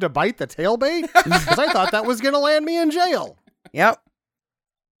just had to bite the tailbait because I thought that was going to land me in jail. Yep.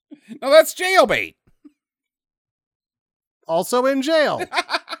 No, that's jailbait. Also in jail.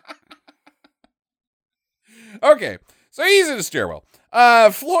 Okay, so he's in a stairwell.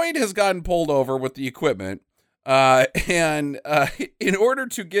 Floyd has gotten pulled over with the equipment, and in order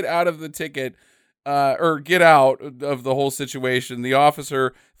to get out of the ticket, or get out of the whole situation, the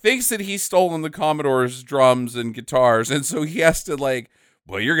officer thinks that he's stolen the Commodore's drums and guitars, and so he has to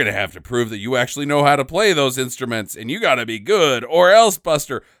well, you're going to have to prove that you actually know how to play those instruments, and you got to be good, or else,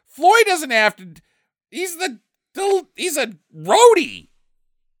 Buster. Floyd doesn't have to. He's a roadie.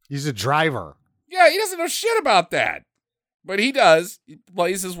 He's a driver. Yeah, he doesn't know shit about that. But he does. He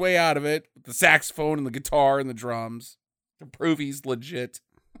plays his way out of it with the saxophone and the guitar and the drums to prove he's legit.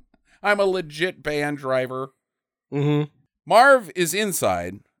 I'm a legit band driver. Mm-hmm. Marv is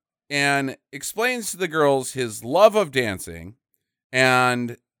inside and explains to the girls his love of dancing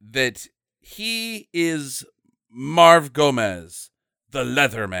and that he is Marv Gomez, the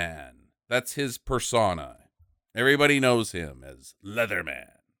Leatherman. That's his persona. Everybody knows him as Leatherman.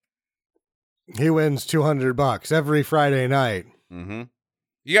 He wins $200 every Friday night. Mm-hmm.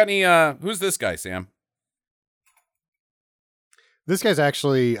 You got any, who's this guy, Sam? This guy's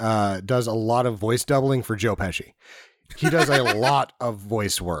actually does a lot of voice doubling for Joe Pesci. He does a lot of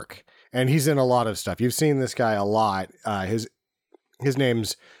voice work, and he's in a lot of stuff. You've seen this guy a lot. His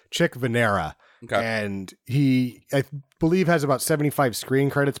name's Chick Venera, Okay. and he, I believe, has about 75 screen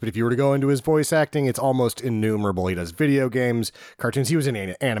credits, but if you were to go into his voice acting, it's almost innumerable. He does video games, cartoons. He was in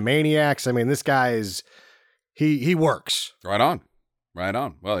Animaniacs. I mean, this guy is, he works. Right on. Right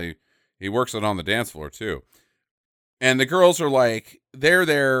on. Well, he works it on the dance floor, too. And the girls are they're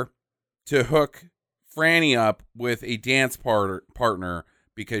there to hook Franny up with a dance partner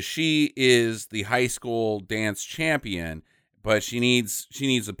because she is the high school dance champion, but she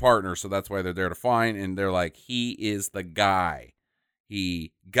needs a partner, so that's why they're there to find. And they're like, he is the guy.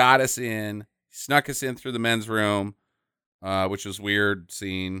 He got us in, snuck us in through the men's room, which is weird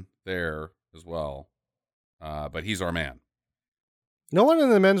scene there as well. But he's our man. No one in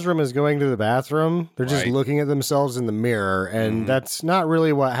the men's room is going to the bathroom. They're just Right. looking at themselves in the mirror, and that's not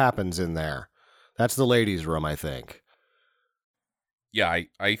really what happens in there. That's the ladies' room, I think. Yeah,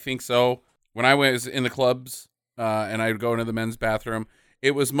 I think so. When I was in the clubs and I would go into the men's bathroom,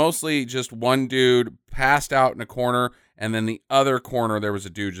 it was mostly just one dude passed out in a corner, and then the other corner, there was a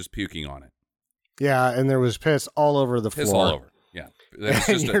dude just puking on it. Yeah, and there was piss all over the Piss floor. all over. Yeah. It's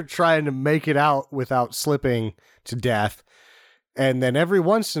And just you're trying to make it out without slipping to death. And then every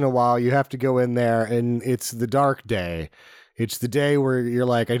once in a while, you have to go in there, and it's the dark day. It's the day where you're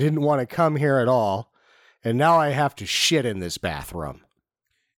like, I didn't want to come here at all, and now I have to shit in this bathroom.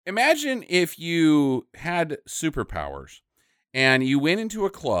 Imagine if you had superpowers and you went into a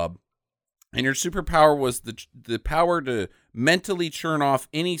club and your superpower was the power to mentally churn off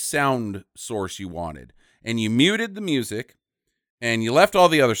any sound source you wanted. And you muted the music and you left all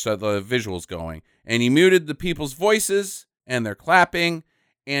the other stuff, the visuals going, and you muted the people's voices and their clapping,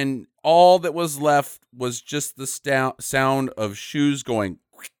 and all that was left was just the sound of shoes going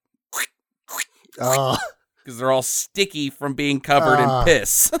because they're all sticky from being covered in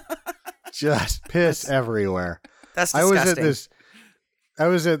piss. Just piss everywhere. That's I disgusting. was at this I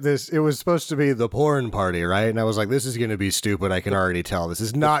was at this, it was supposed to be the porn party, right? And I was like, this is going to be stupid. I can already tell. This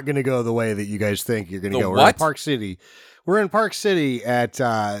is not going to go the way that you guys think you're going to go. We're in Park City. We're in Park City at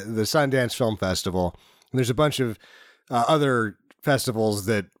the Sundance Film Festival. And there's a bunch of other festivals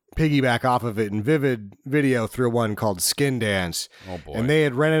that piggyback off of it, and Vivid Video threw one called Skin Dance. Oh, boy. And they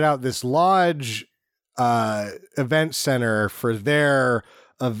had rented out this lodge event center for their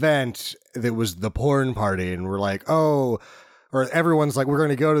event that was the porn party. And we're like, oh... Or everyone's like, we're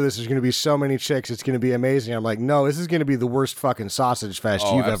going to go to this. There's going to be so many chicks. It's going to be amazing. I'm like, no, this is going to be the worst fucking sausage fest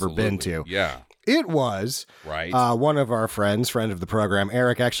you've ever been to. Yeah. It was. Right. One of our friends, friend of the program,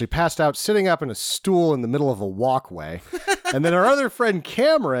 Eric, actually passed out sitting up in a stool in the middle of a walkway. And then our other friend,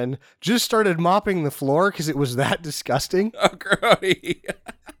 Cameron, just started mopping the floor because it was that disgusting. Oh, grody.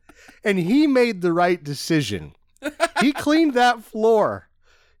 And he made the right decision. He cleaned that floor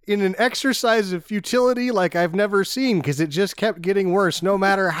in an exercise of futility like I've never seen, because it just kept getting worse no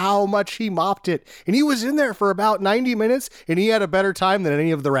matter how much he mopped it. And he was in there for about 90 minutes, and he had a better time than any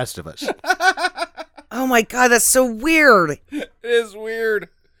of the rest of us. Oh my God, that's so weird. It is weird.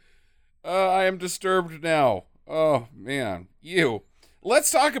 I am disturbed now. Oh, man.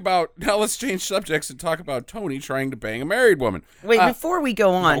 Let's change subjects and talk about Tony trying to bang a married woman. Wait, before we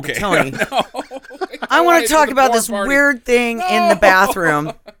go on to Tony, No. I want to talk about this weird thing in the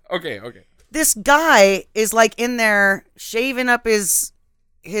bathroom. Okay. This guy is like in there shaving up his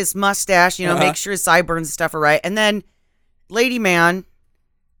mustache, make sure his sideburns and stuff are right. And then Lady Man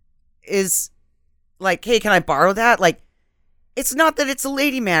is like, hey, can I borrow that? Like, it's not that it's a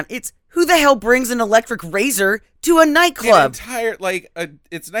Lady Man. It's who the hell brings an electric razor to a nightclub? It's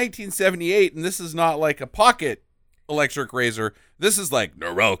 1978, and this is not like a pocket electric razor. This is like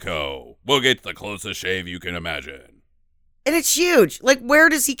Norelco. We'll get the closest shave you can imagine. And it's huge. Like, where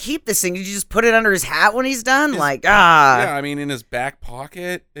does he keep this thing? Did you just put it under his hat when he's done? Yeah, I mean, in his back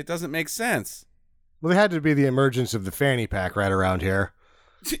pocket. It doesn't make sense. Well, it had to be the emergence of the fanny pack right around here.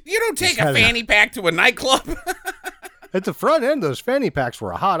 You don't take a fanny pack to a nightclub. At the front end, those fanny packs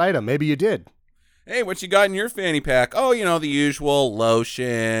were a hot item. Maybe you did. Hey, what you got in your fanny pack? Oh, the usual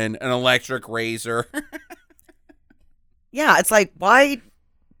lotion, an electric razor. Yeah, it's like, why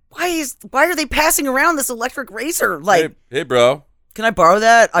are they passing around this electric razor? Like, hey bro, can I borrow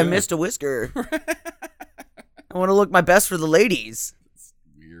that? I missed a whisker. I want to look my best for the ladies. It's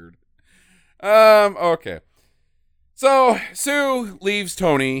weird. Okay. So Sue leaves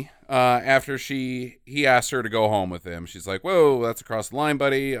Tony after he asks her to go home with him. She's like, whoa, that's across the line,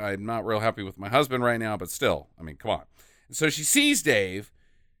 buddy. I'm not real happy with my husband right now, but still, I mean, come on. And so she sees Dave.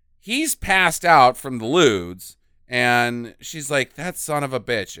 He's passed out from the lewds, and she's like, that son of a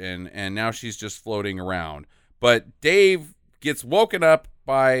bitch. And now she's just floating around. But Dave gets woken up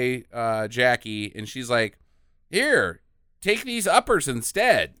by Jackie, and she's like, here, take these uppers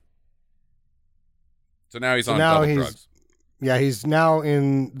instead. So now he's on double drugs. Yeah, he's now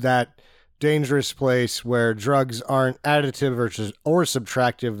in that dangerous place where drugs aren't additive or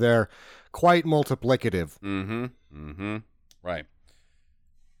subtractive. They're quite multiplicative. Right.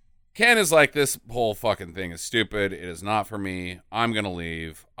 Ken is like, this whole fucking thing is stupid. It is not for me. I'm going to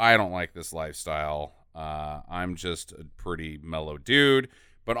leave. I don't like this lifestyle. I'm just a pretty mellow dude.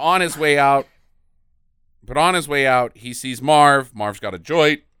 But on his way out, he sees Marv. Marv's got a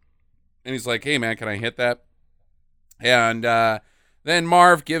joint. And he's like, hey, man, can I hit that? And then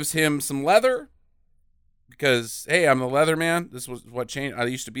Marv gives him some leather because, hey, I'm the leather man. This was what changed. I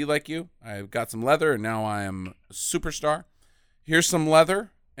used to be like you. I got some leather, and now I am a superstar. Here's some leather,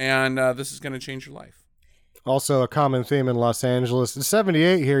 and this is going to change your life. Also a common theme in Los Angeles. It's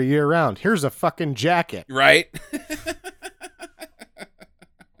 78 here year-round. Here's a fucking jacket. Right?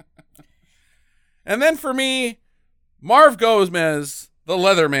 And then for me, Marv Gomez, the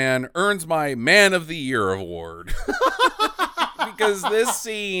Leatherman, earns my Man of the Year award. Because this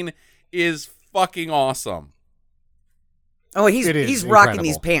scene is fucking awesome. Oh, he's rocking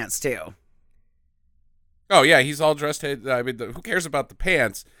these pants too. Oh yeah, he's all dressed. I mean, who cares about the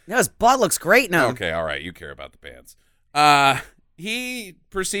pants? No, his butt looks great now. Okay, all right, you care about the pants. He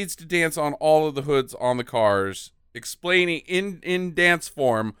proceeds to dance on all of the hoods on the cars, explaining in dance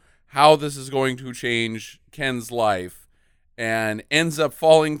form how this is going to change Ken's life, and ends up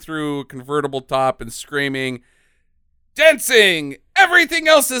falling through a convertible top and screaming, dancing! Everything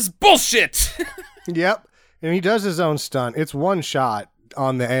else is bullshit! Yep. And he does his own stunt. It's one shot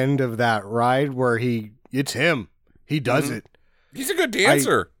on the end of that ride where it's him. He does it. He's a good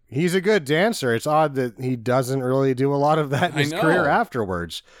dancer. He's a good dancer. It's odd that he doesn't really do a lot of that in his career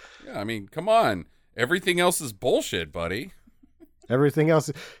afterwards. Yeah, I mean, come on. Everything else is bullshit, buddy. Everything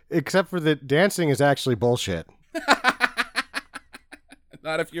else, except for the dancing, is actually bullshit.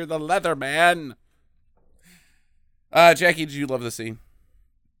 Not if you're the leather man. Jackie, did you love the scene?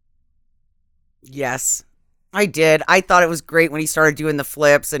 Yes, I did. I thought it was great when he started doing the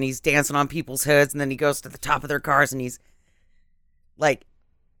flips and he's dancing on people's hoods, and then he goes to the top of their cars and he's like,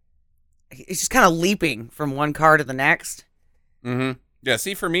 he's just kind of leaping from one car to the next. Mm-hmm. Yeah,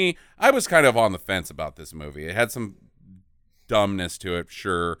 see, for me, I was kind of on the fence about this movie. It had some dumbness to it,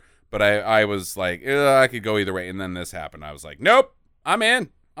 sure, but I was like, I could go either way, and then this happened. I was like, nope, I'm in.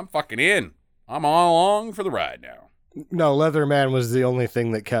 I'm fucking in. I'm all along for the ride now. No, Leatherman was the only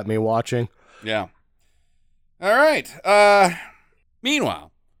thing that kept me watching. Yeah. All right.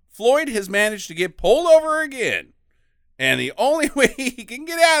 Meanwhile, Floyd has managed to get pulled over again, and the only way he can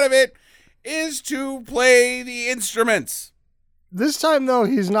get out of it is to play the instruments. This time, though,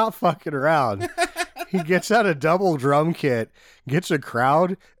 he's not fucking around. He gets out a double drum kit, gets a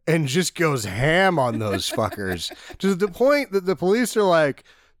crowd, and just goes ham on those fuckers. To the point that the police are like,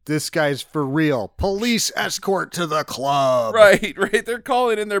 this guy's for real. Police escort to the club. Right. They're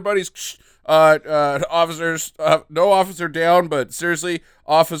calling in their buddies. Officers, no officer down, but seriously,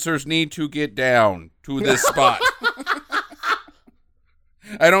 officers need to get down to this spot.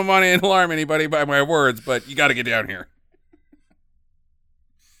 I don't want to alarm anybody by my words, but you got to get down here.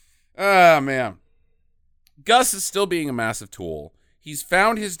 Ah, man. Gus is still being a massive tool. He's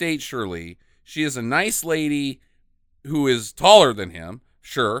found his date, Shirley. She is a nice lady who is taller than him.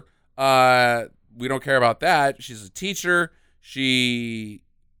 Sure. We don't care about that. She's a teacher. She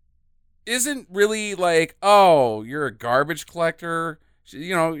isn't really like, oh, you're a garbage collector.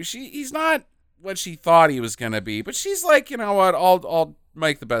 He's not what she thought he was going to be, but she's like, you know what? I'll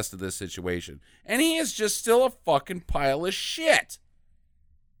make the best of this situation. And he is just still a fucking pile of shit.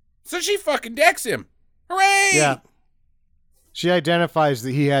 So she fucking decks him. Hooray! Yeah. She identifies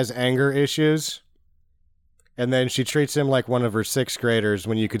that he has anger issues, and then she treats him like one of her sixth graders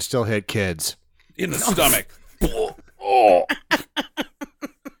when you could still hit kids. In the stomach. Oh.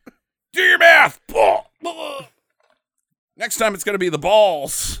 Do your math. Next time it's going to be the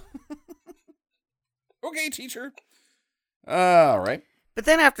balls. Okay, teacher. All right. But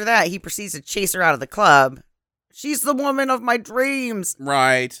then after that, he proceeds to chase her out of the club. She's the woman of my dreams.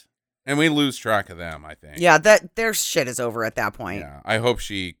 Right. And we lose track of them, I think. Yeah, that their shit is over at that point. Yeah. I hope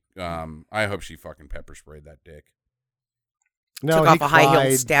she fucking pepper sprayed that dick. No, Took off a high heel and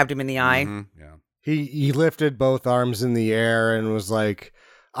cried. stabbed him in the eye. Mm-hmm. Yeah. He lifted both arms in the air and was like,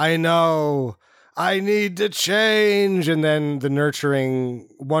 I know, I need to change. And then the nurturing,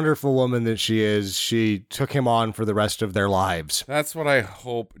 wonderful woman that she is, she took him on for the rest of their lives. That's what I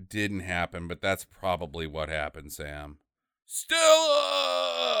hope didn't happen, but that's probably what happened, Sam.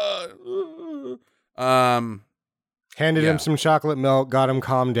 Stella! Handed him some chocolate milk, got him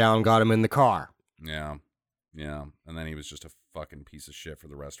calmed down, got him in the car. Yeah. And then he was just a fucking piece of shit for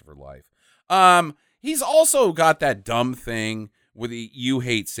the rest of her life. He's also got that dumb thing with the You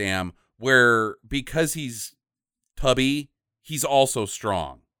Hate Sam, where because he's tubby, he's also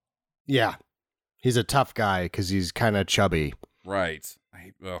strong. Yeah. He's a tough guy because he's kind of chubby. Right.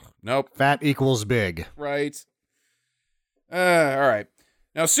 Nope. Fat equals big. Right. All right.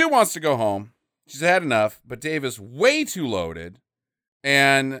 Now, Sue wants to go home. She's had enough, but Dave is way too loaded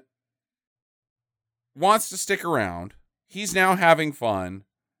and wants to stick around. He's now having fun,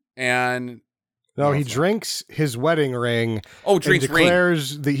 and No, he drinks his wedding ring. Oh, drinks and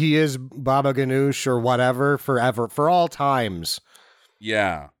declares that he is Baba Ganoush or whatever forever, for all times.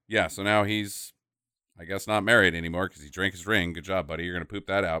 Yeah. So now he's, I guess, not married anymore because he drank his ring. Good job, buddy. You're gonna poop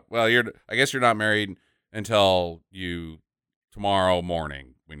that out. Well, I guess you're not married until tomorrow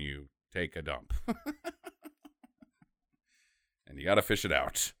morning when you take a dump. And you got to fish it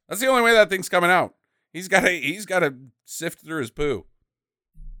out. That's the only way that thing's coming out. He's got to sift through his poo.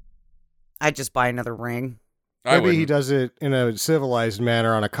 I'd just buy another ring. Maybe he does it in a civilized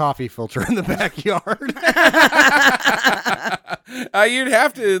manner on a coffee filter in the backyard. You'd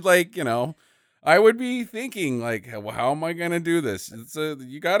have to, I would be thinking, how am I going to do this?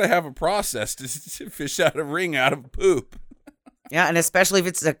 You got to have a process to fish out a ring out of poop. Yeah, and especially if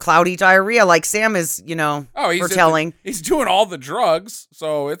it's a cloudy diarrhea like Sam is, foretelling. He's doing all the drugs,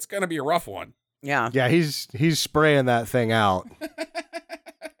 so it's going to be a rough one. Yeah. Yeah, he's spraying that thing out.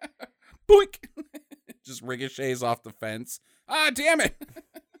 Boink! Just ricochets off the fence. Ah, damn it!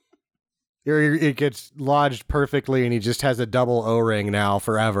 It gets lodged perfectly, and he just has a double O-ring now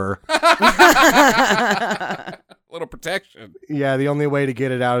forever. Little protection. Yeah, the only way to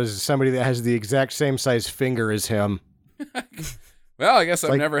get it out is somebody that has the exact same size finger as him. Well, I guess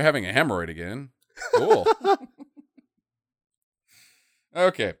I'm never having a hemorrhoid again. Cool.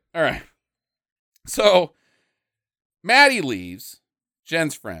 Okay. All right. So Maddie leaves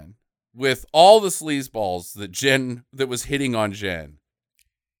Jen's friend, with all the sleazeballs that was hitting on Jen.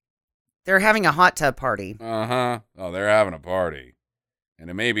 They're having a hot tub party. Uh-huh. Oh, they're having a party. And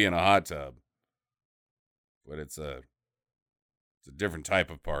it may be in a hot tub. But it's a different type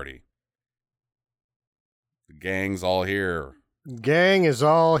of party. The gang's all here. Gang is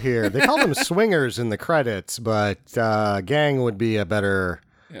all here. They call them swingers in the credits, but gang would be a better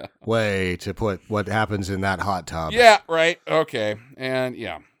way to put what happens in that hot tub. Yeah, right. Okay. And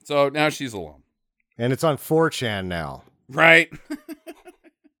yeah. So now she's alone. And it's on 4chan now. Right.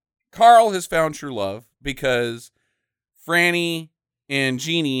 Carl has found true love because Franny and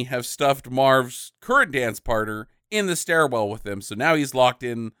Jeannie have stuffed Marv's current dance partner in the stairwell with them. So now he's locked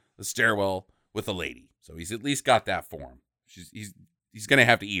in the stairwell with a lady. So he's at least got that for him. He's going to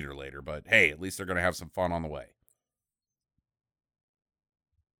have to eat her later, but hey, at least they're going to have some fun on the way.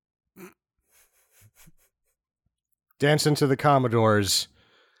 Dancing to the Commodores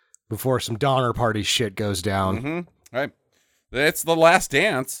before some Donner Party shit goes down. Mm-hmm. Right. It's the last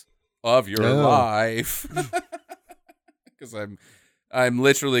dance of your life. Because I'm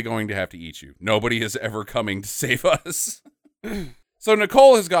literally going to have to eat you. Nobody is ever coming to save us. So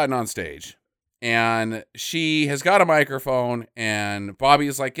Nicole has gotten on stage. And she has got a microphone, and Bobby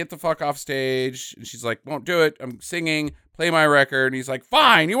is like, get the fuck off stage. And she's like, won't do it. I'm singing. Play my record. And he's like,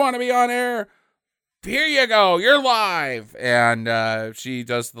 fine. You want to be on air? Here you go. You're live. And she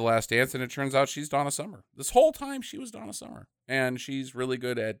does the last dance, and it turns out she's Donna Summer. This whole time, she was Donna Summer. And she's really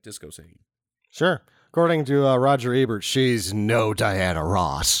good at disco singing. Sure. According to Roger Ebert, she's no Diana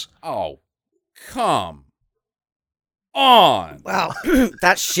Ross. Oh, come on. Wow.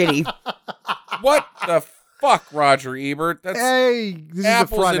 That's shitty. What the fuck, Roger Ebert? That's hey, this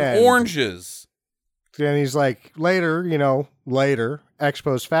apples is the front and end. oranges. And he's like, later, ex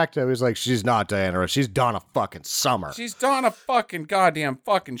post facto, he's like, she's not Diana Ross. She's Donna fucking Summer. She's Donna fucking goddamn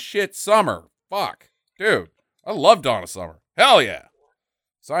fucking shit Summer. Fuck. Dude, I love Donna Summer. Hell yeah.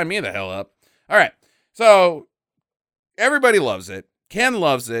 Sign me the hell up. All right. So everybody loves it. Ken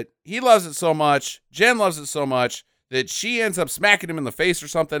loves it. He loves it so much. Jen loves it so much that she ends up smacking him in the face or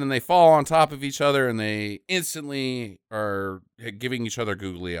something, and they fall on top of each other, and they instantly are giving each other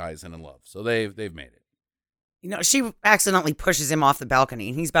googly eyes and in love. So they've made it. She accidentally pushes him off the balcony,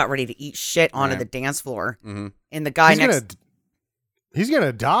 and he's about ready to eat shit onto the dance floor. Mm-hmm. And the guy he's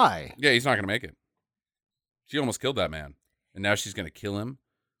gonna die. Yeah, he's not gonna make it. She almost killed that man, and now she's gonna kill him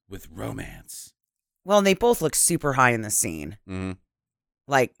with romance. Well, they both look super high in the scene. Mm-hmm.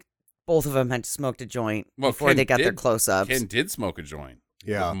 Like, both of them had smoked a joint before Ken they got their close-ups. Ken did smoke a joint.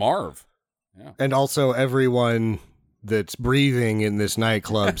 Yeah. With Marv. Yeah. And also everyone that's breathing in this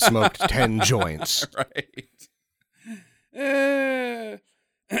nightclub smoked 10 joints. Right.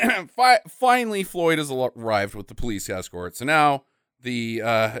 Finally, Floyd has arrived with the police escort. So now the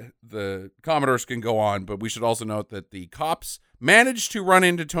Commodores can go on, but we should also note that the cops managed to run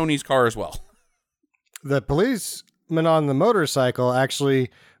into Tony's car as well. The policeman on the motorcycle actually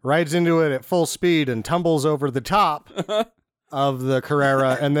rides into it at full speed and tumbles over the top of the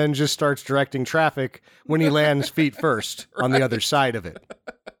Carrera and then just starts directing traffic when he lands feet first on the other side of it.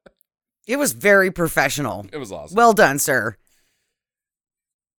 It was very professional. It was awesome. Well done, sir.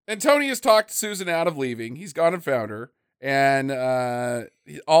 And Tony has talked Susan out of leaving. He's gone and found her. And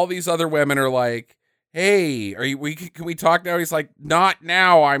all these other women are like, hey, can we talk now? He's like, not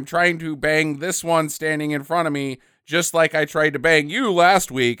now. I'm trying to bang this one standing in front of me, just like I tried to bang you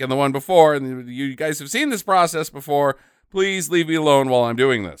last week and the one before. And you guys have seen this process before. Please leave me alone while I'm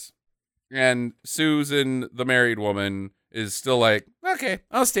doing this. And Susan, the married woman, is still like, okay,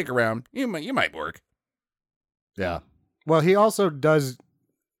 I'll stick around. You might work. Yeah. Well, he also does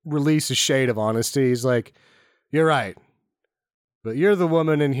release a shade of honesty. He's like, you're right. But you're the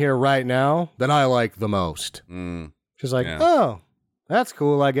woman in here right now that I like the most. She's like, oh, that's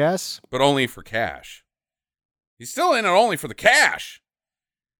cool, I guess. But only for cash. He's still in it only for the cash.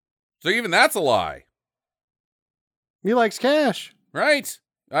 So even that's a lie. He likes cash. Right.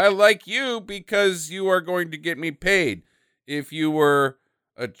 I like you because you are going to get me paid. If you were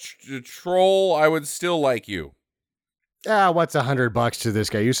a troll, I would still like you. What's $100 to this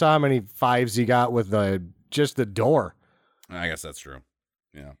guy? You saw how many fives he got with just the door. I guess that's true.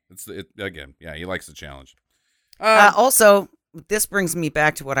 Yeah. Again, he likes the challenge. Also, this brings me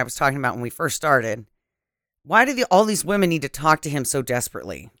back to what I was talking about when we first started. Why do all these women need to talk to him so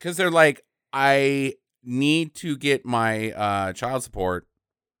desperately? Because they're like, I need to get my child support.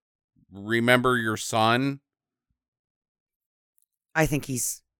 Remember your son? I think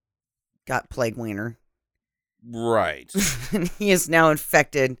he's got plague wiener. Right. He is now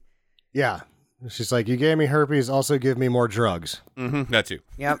infected. Yeah. She's like, you gave me herpes, also give me more drugs. Mm-hmm. That too.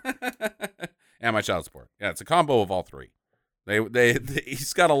 Yep. And my child support. Yeah, it's a combo of all three.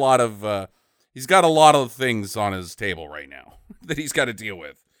 He's got a lot of things on his table right now that he's got to deal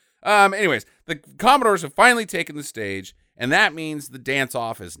with. Anyways, the Commodores have finally taken the stage, and that means the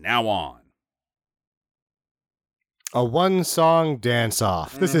dance-off is now on. A one-song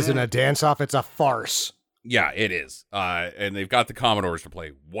dance-off. This isn't a dance-off, it's a farce. Yeah, it is. And they've got the Commodores to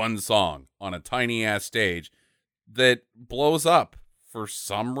play one song on a tiny-ass stage that blows up for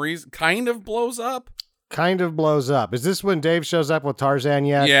some reason. Kind of blows up. Is this when Dave shows up with Tarzan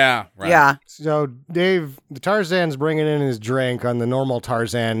yet? Yeah, right. Yeah. So Dave, the Tarzan's bringing in his drink on the normal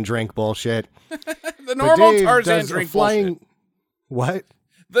Tarzan drink bullshit. The normal Dave Tarzan does a drink flying... bullshit. What?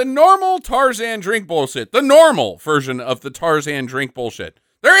 The normal Tarzan drink bullshit. The normal version of the Tarzan drink bullshit.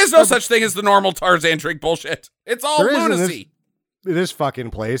 There is no such thing as the normal Tarzan drink bullshit. It's all There is in lunacy. This fucking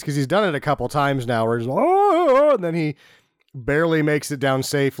place, because he's done it a couple times now where he's like, oh, and then he barely makes it down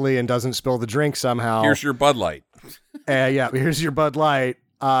safely and doesn't spill the drink somehow. Here's your Bud Light. Here's your Bud Light.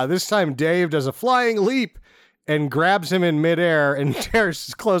 This time Dave does a flying leap and grabs him in midair and tears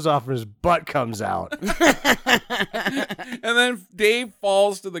his clothes off and his butt comes out. And then Dave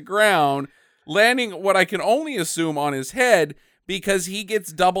falls to the ground, landing what I can only assume on his head because he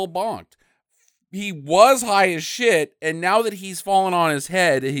gets double bonked. He was high as shit, and now that he's fallen on his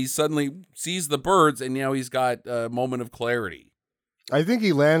head, he suddenly sees the birds, and now he's got a moment of clarity. I think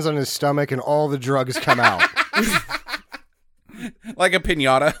he lands on his stomach and all the drugs come out. Like a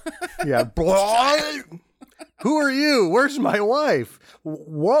piñata. Yeah. Who are you? Where's my wife?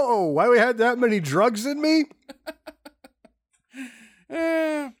 Whoa, why we had that many drugs in me?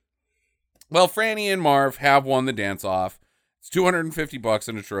 Well, Franny and Marv have won the dance-off. It's $250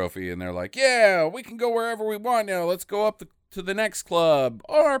 and a trophy, and they're like, yeah, we can go wherever we want now. Let's go up to the next club.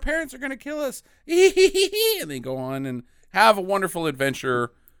 Oh, our parents are going to kill us. And they go on and have a wonderful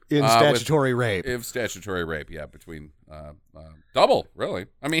adventure. In statutory rape. Statutory rape, yeah, between double, really.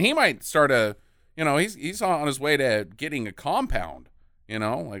 I mean, he might start he's on his way to getting a compound,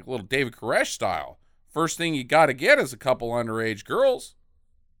 like a little David Koresh style. First thing you got to get is a couple underage girls.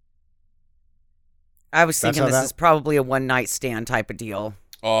 I was thinking this is probably a one-night stand type of deal.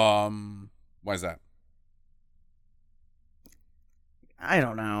 Why is that? I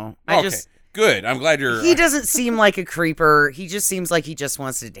don't know. Good. I'm glad you're... He doesn't seem like a creeper. He just seems like he just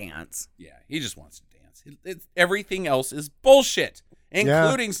wants to dance. Yeah, he just wants to dance. Everything else is bullshit,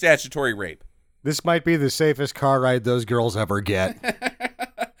 including statutory rape. This might be the safest car ride those girls ever get.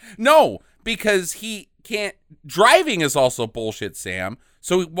 No, because he can't... Driving is also bullshit, Sam.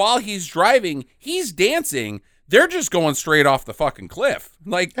 So while he's driving, he's dancing. They're just going straight off the fucking cliff.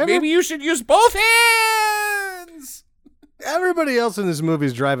 Like, maybe you should use both hands. Everybody else in this movie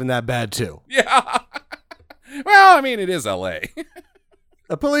is driving that bad, too. Yeah. Well, I mean, it is L.A.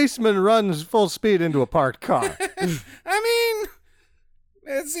 A policeman runs full speed into a parked car. I mean,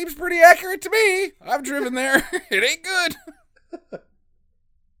 it seems pretty accurate to me. I've driven there. It ain't good.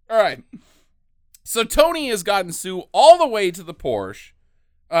 All right. So Tony has gotten Sue all the way to the Porsche.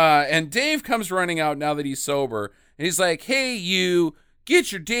 And Dave comes running out now that he's sober. And he's like, hey, you,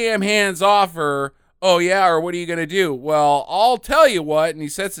 get your damn hands off her. Oh, yeah, or what are you going to do? Well, I'll tell you what. And he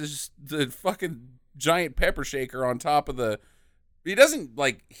sets the fucking giant pepper shaker on top of the... He doesn't,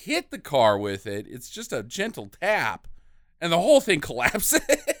 hit the car with it. It's just a gentle tap. And the whole thing collapses.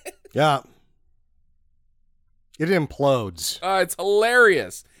 Yeah. It implodes. It's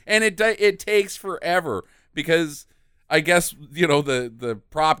hilarious. And it takes forever because... I guess, the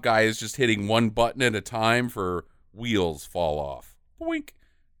prop guy is just hitting one button at a time for wheels fall off. Boink.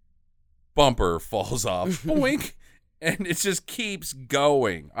 Bumper falls off. Boink. And it just keeps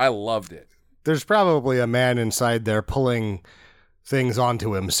going. I loved it. There's probably a man inside there pulling things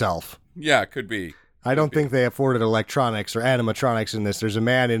onto himself. Yeah, could be. I don't think they afforded electronics or animatronics in this. There's a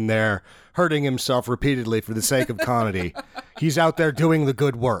man in there hurting himself repeatedly for the sake of comedy. He's out there doing the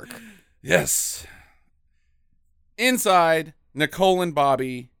good work. Yes. Inside, Nicole and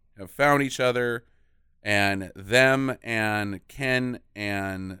Bobby have found each other, and them and Ken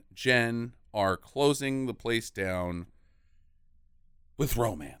and Jen are closing the place down with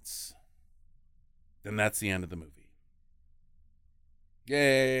romance. And that's the end of the movie.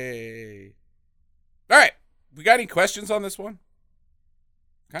 Yay. All right. We got any questions on this one?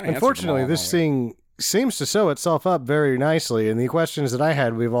 Unfortunately, this thing seems to sew itself up very nicely, and the questions that I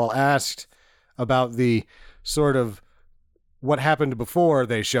had, we've all asked about the sort of what happened before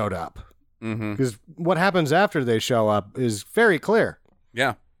they showed up. Because what happens after they show up is very clear.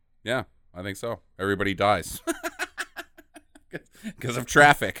 Yeah, I think so. Everybody dies because of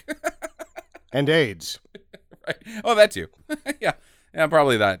traffic. And AIDS. Right. Oh, that too. Yeah,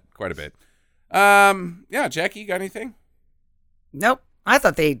 probably that quite a bit. Yeah, Jackie, you got anything? Nope. I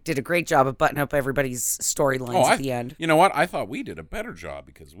thought they did a great job of buttoning up everybody's storylines at the end. You know what? I thought we did a better job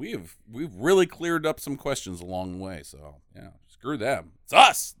because we've really cleared up some questions along the way. So yeah, screw them. It's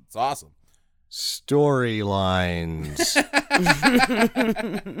us. It's awesome. Storylines.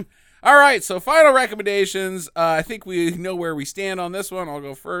 All right, so final recommendations. I think we know where we stand on this one. I'll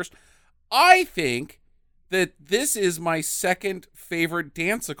go first. I think that this is my second favorite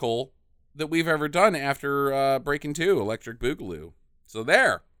dancicle that we've ever done after Breaking 2, Electric Boogaloo. So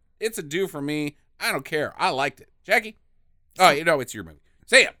there. It's a do for me. I don't care. I liked it. Jackie? Oh, it's your movie.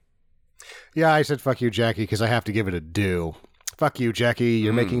 Say it. Yeah, I said fuck you, Jackie, because I have to give it a do. Fuck you, Jackie.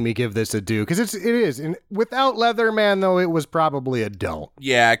 You're making me give this a do. Because it is. And without Leatherman, though, it was probably a don't.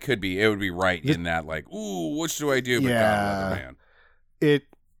 Yeah, it could be. It would be right in that, like, ooh, what do I do? But God, Leatherman.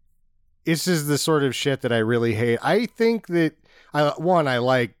 This is the sort of shit that I really hate. I think that, I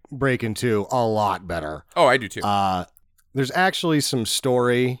like Breaking 2 a lot better. Oh, I do too. There's actually some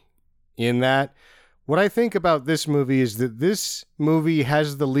story in that. What I think about this movie is that this movie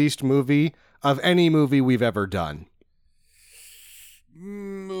has the least movie of any movie we've ever done.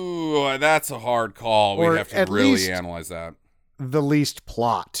 Ooh, that's a hard call. We'd have to really analyze that. The least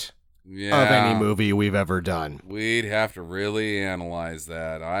plot of any movie we've ever done. We'd have to really analyze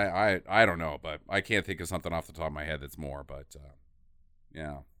that. I don't know, but I can't think of something off the top of my head that's more. But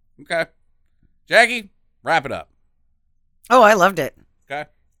yeah, okay. Jackie, wrap it up. Oh, I loved it. Okay.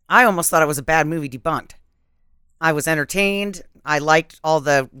 I almost thought it was a bad movie debunked. I was entertained. I liked all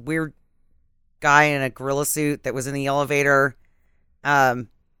the weird guy in a gorilla suit that was in the elevator. I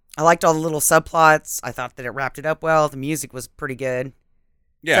liked all the little subplots. I thought that it wrapped it up well. The music was pretty good.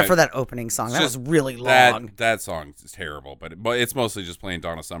 Yeah. Except for that opening song. That was really long. That song is terrible, but it's mostly just playing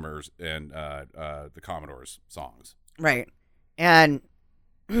Donna Summers and the Commodores songs. Right. And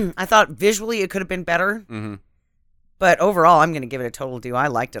I thought visually it could have been better. Mm-hmm. But overall, I'm going to give it a total do. I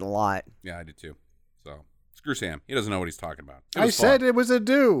liked it a lot. Yeah, I did too. So, screw Sam. He doesn't know what he's talking about. I said it was a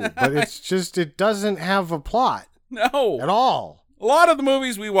do, but it's just, it doesn't have a plot. No. At all. A lot of the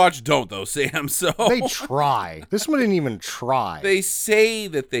movies we watch don't, though, Sam, so. They try. This one didn't even try. They say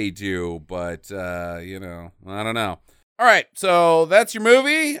that they do, but, I don't know. All right, so that's your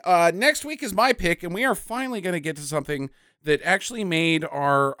movie. Next week is my pick, and we are finally going to get to something that actually made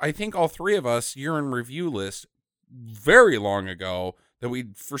our, I think all three of us, year in review list very long ago that we,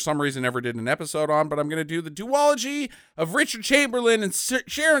 for some reason, never did an episode on, but I'm going to do the duology of Richard Chamberlain and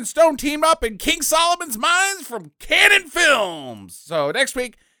Sharon Stone teamed up in King Solomon's Mines from Cannon Films. So next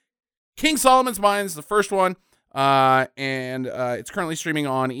week, King Solomon's Mines, the first one, and it's currently streaming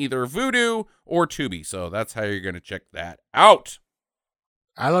on either Vudu or Tubi, so that's how you're going to check that out.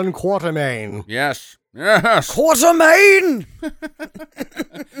 Alan Quatermain. Yes. Quatermain!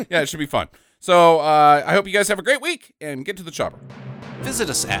 Yeah, it should be fun. So I hope you guys have a great week and get to the chopper. Visit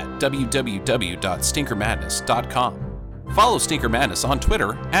us at www.stinkermadness.com. Follow Stinker Madness on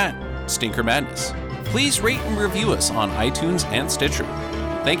Twitter @Stinker Madness. Please rate and review us on iTunes and Stitcher.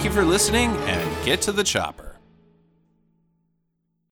 Thank you for listening and get to the chopper.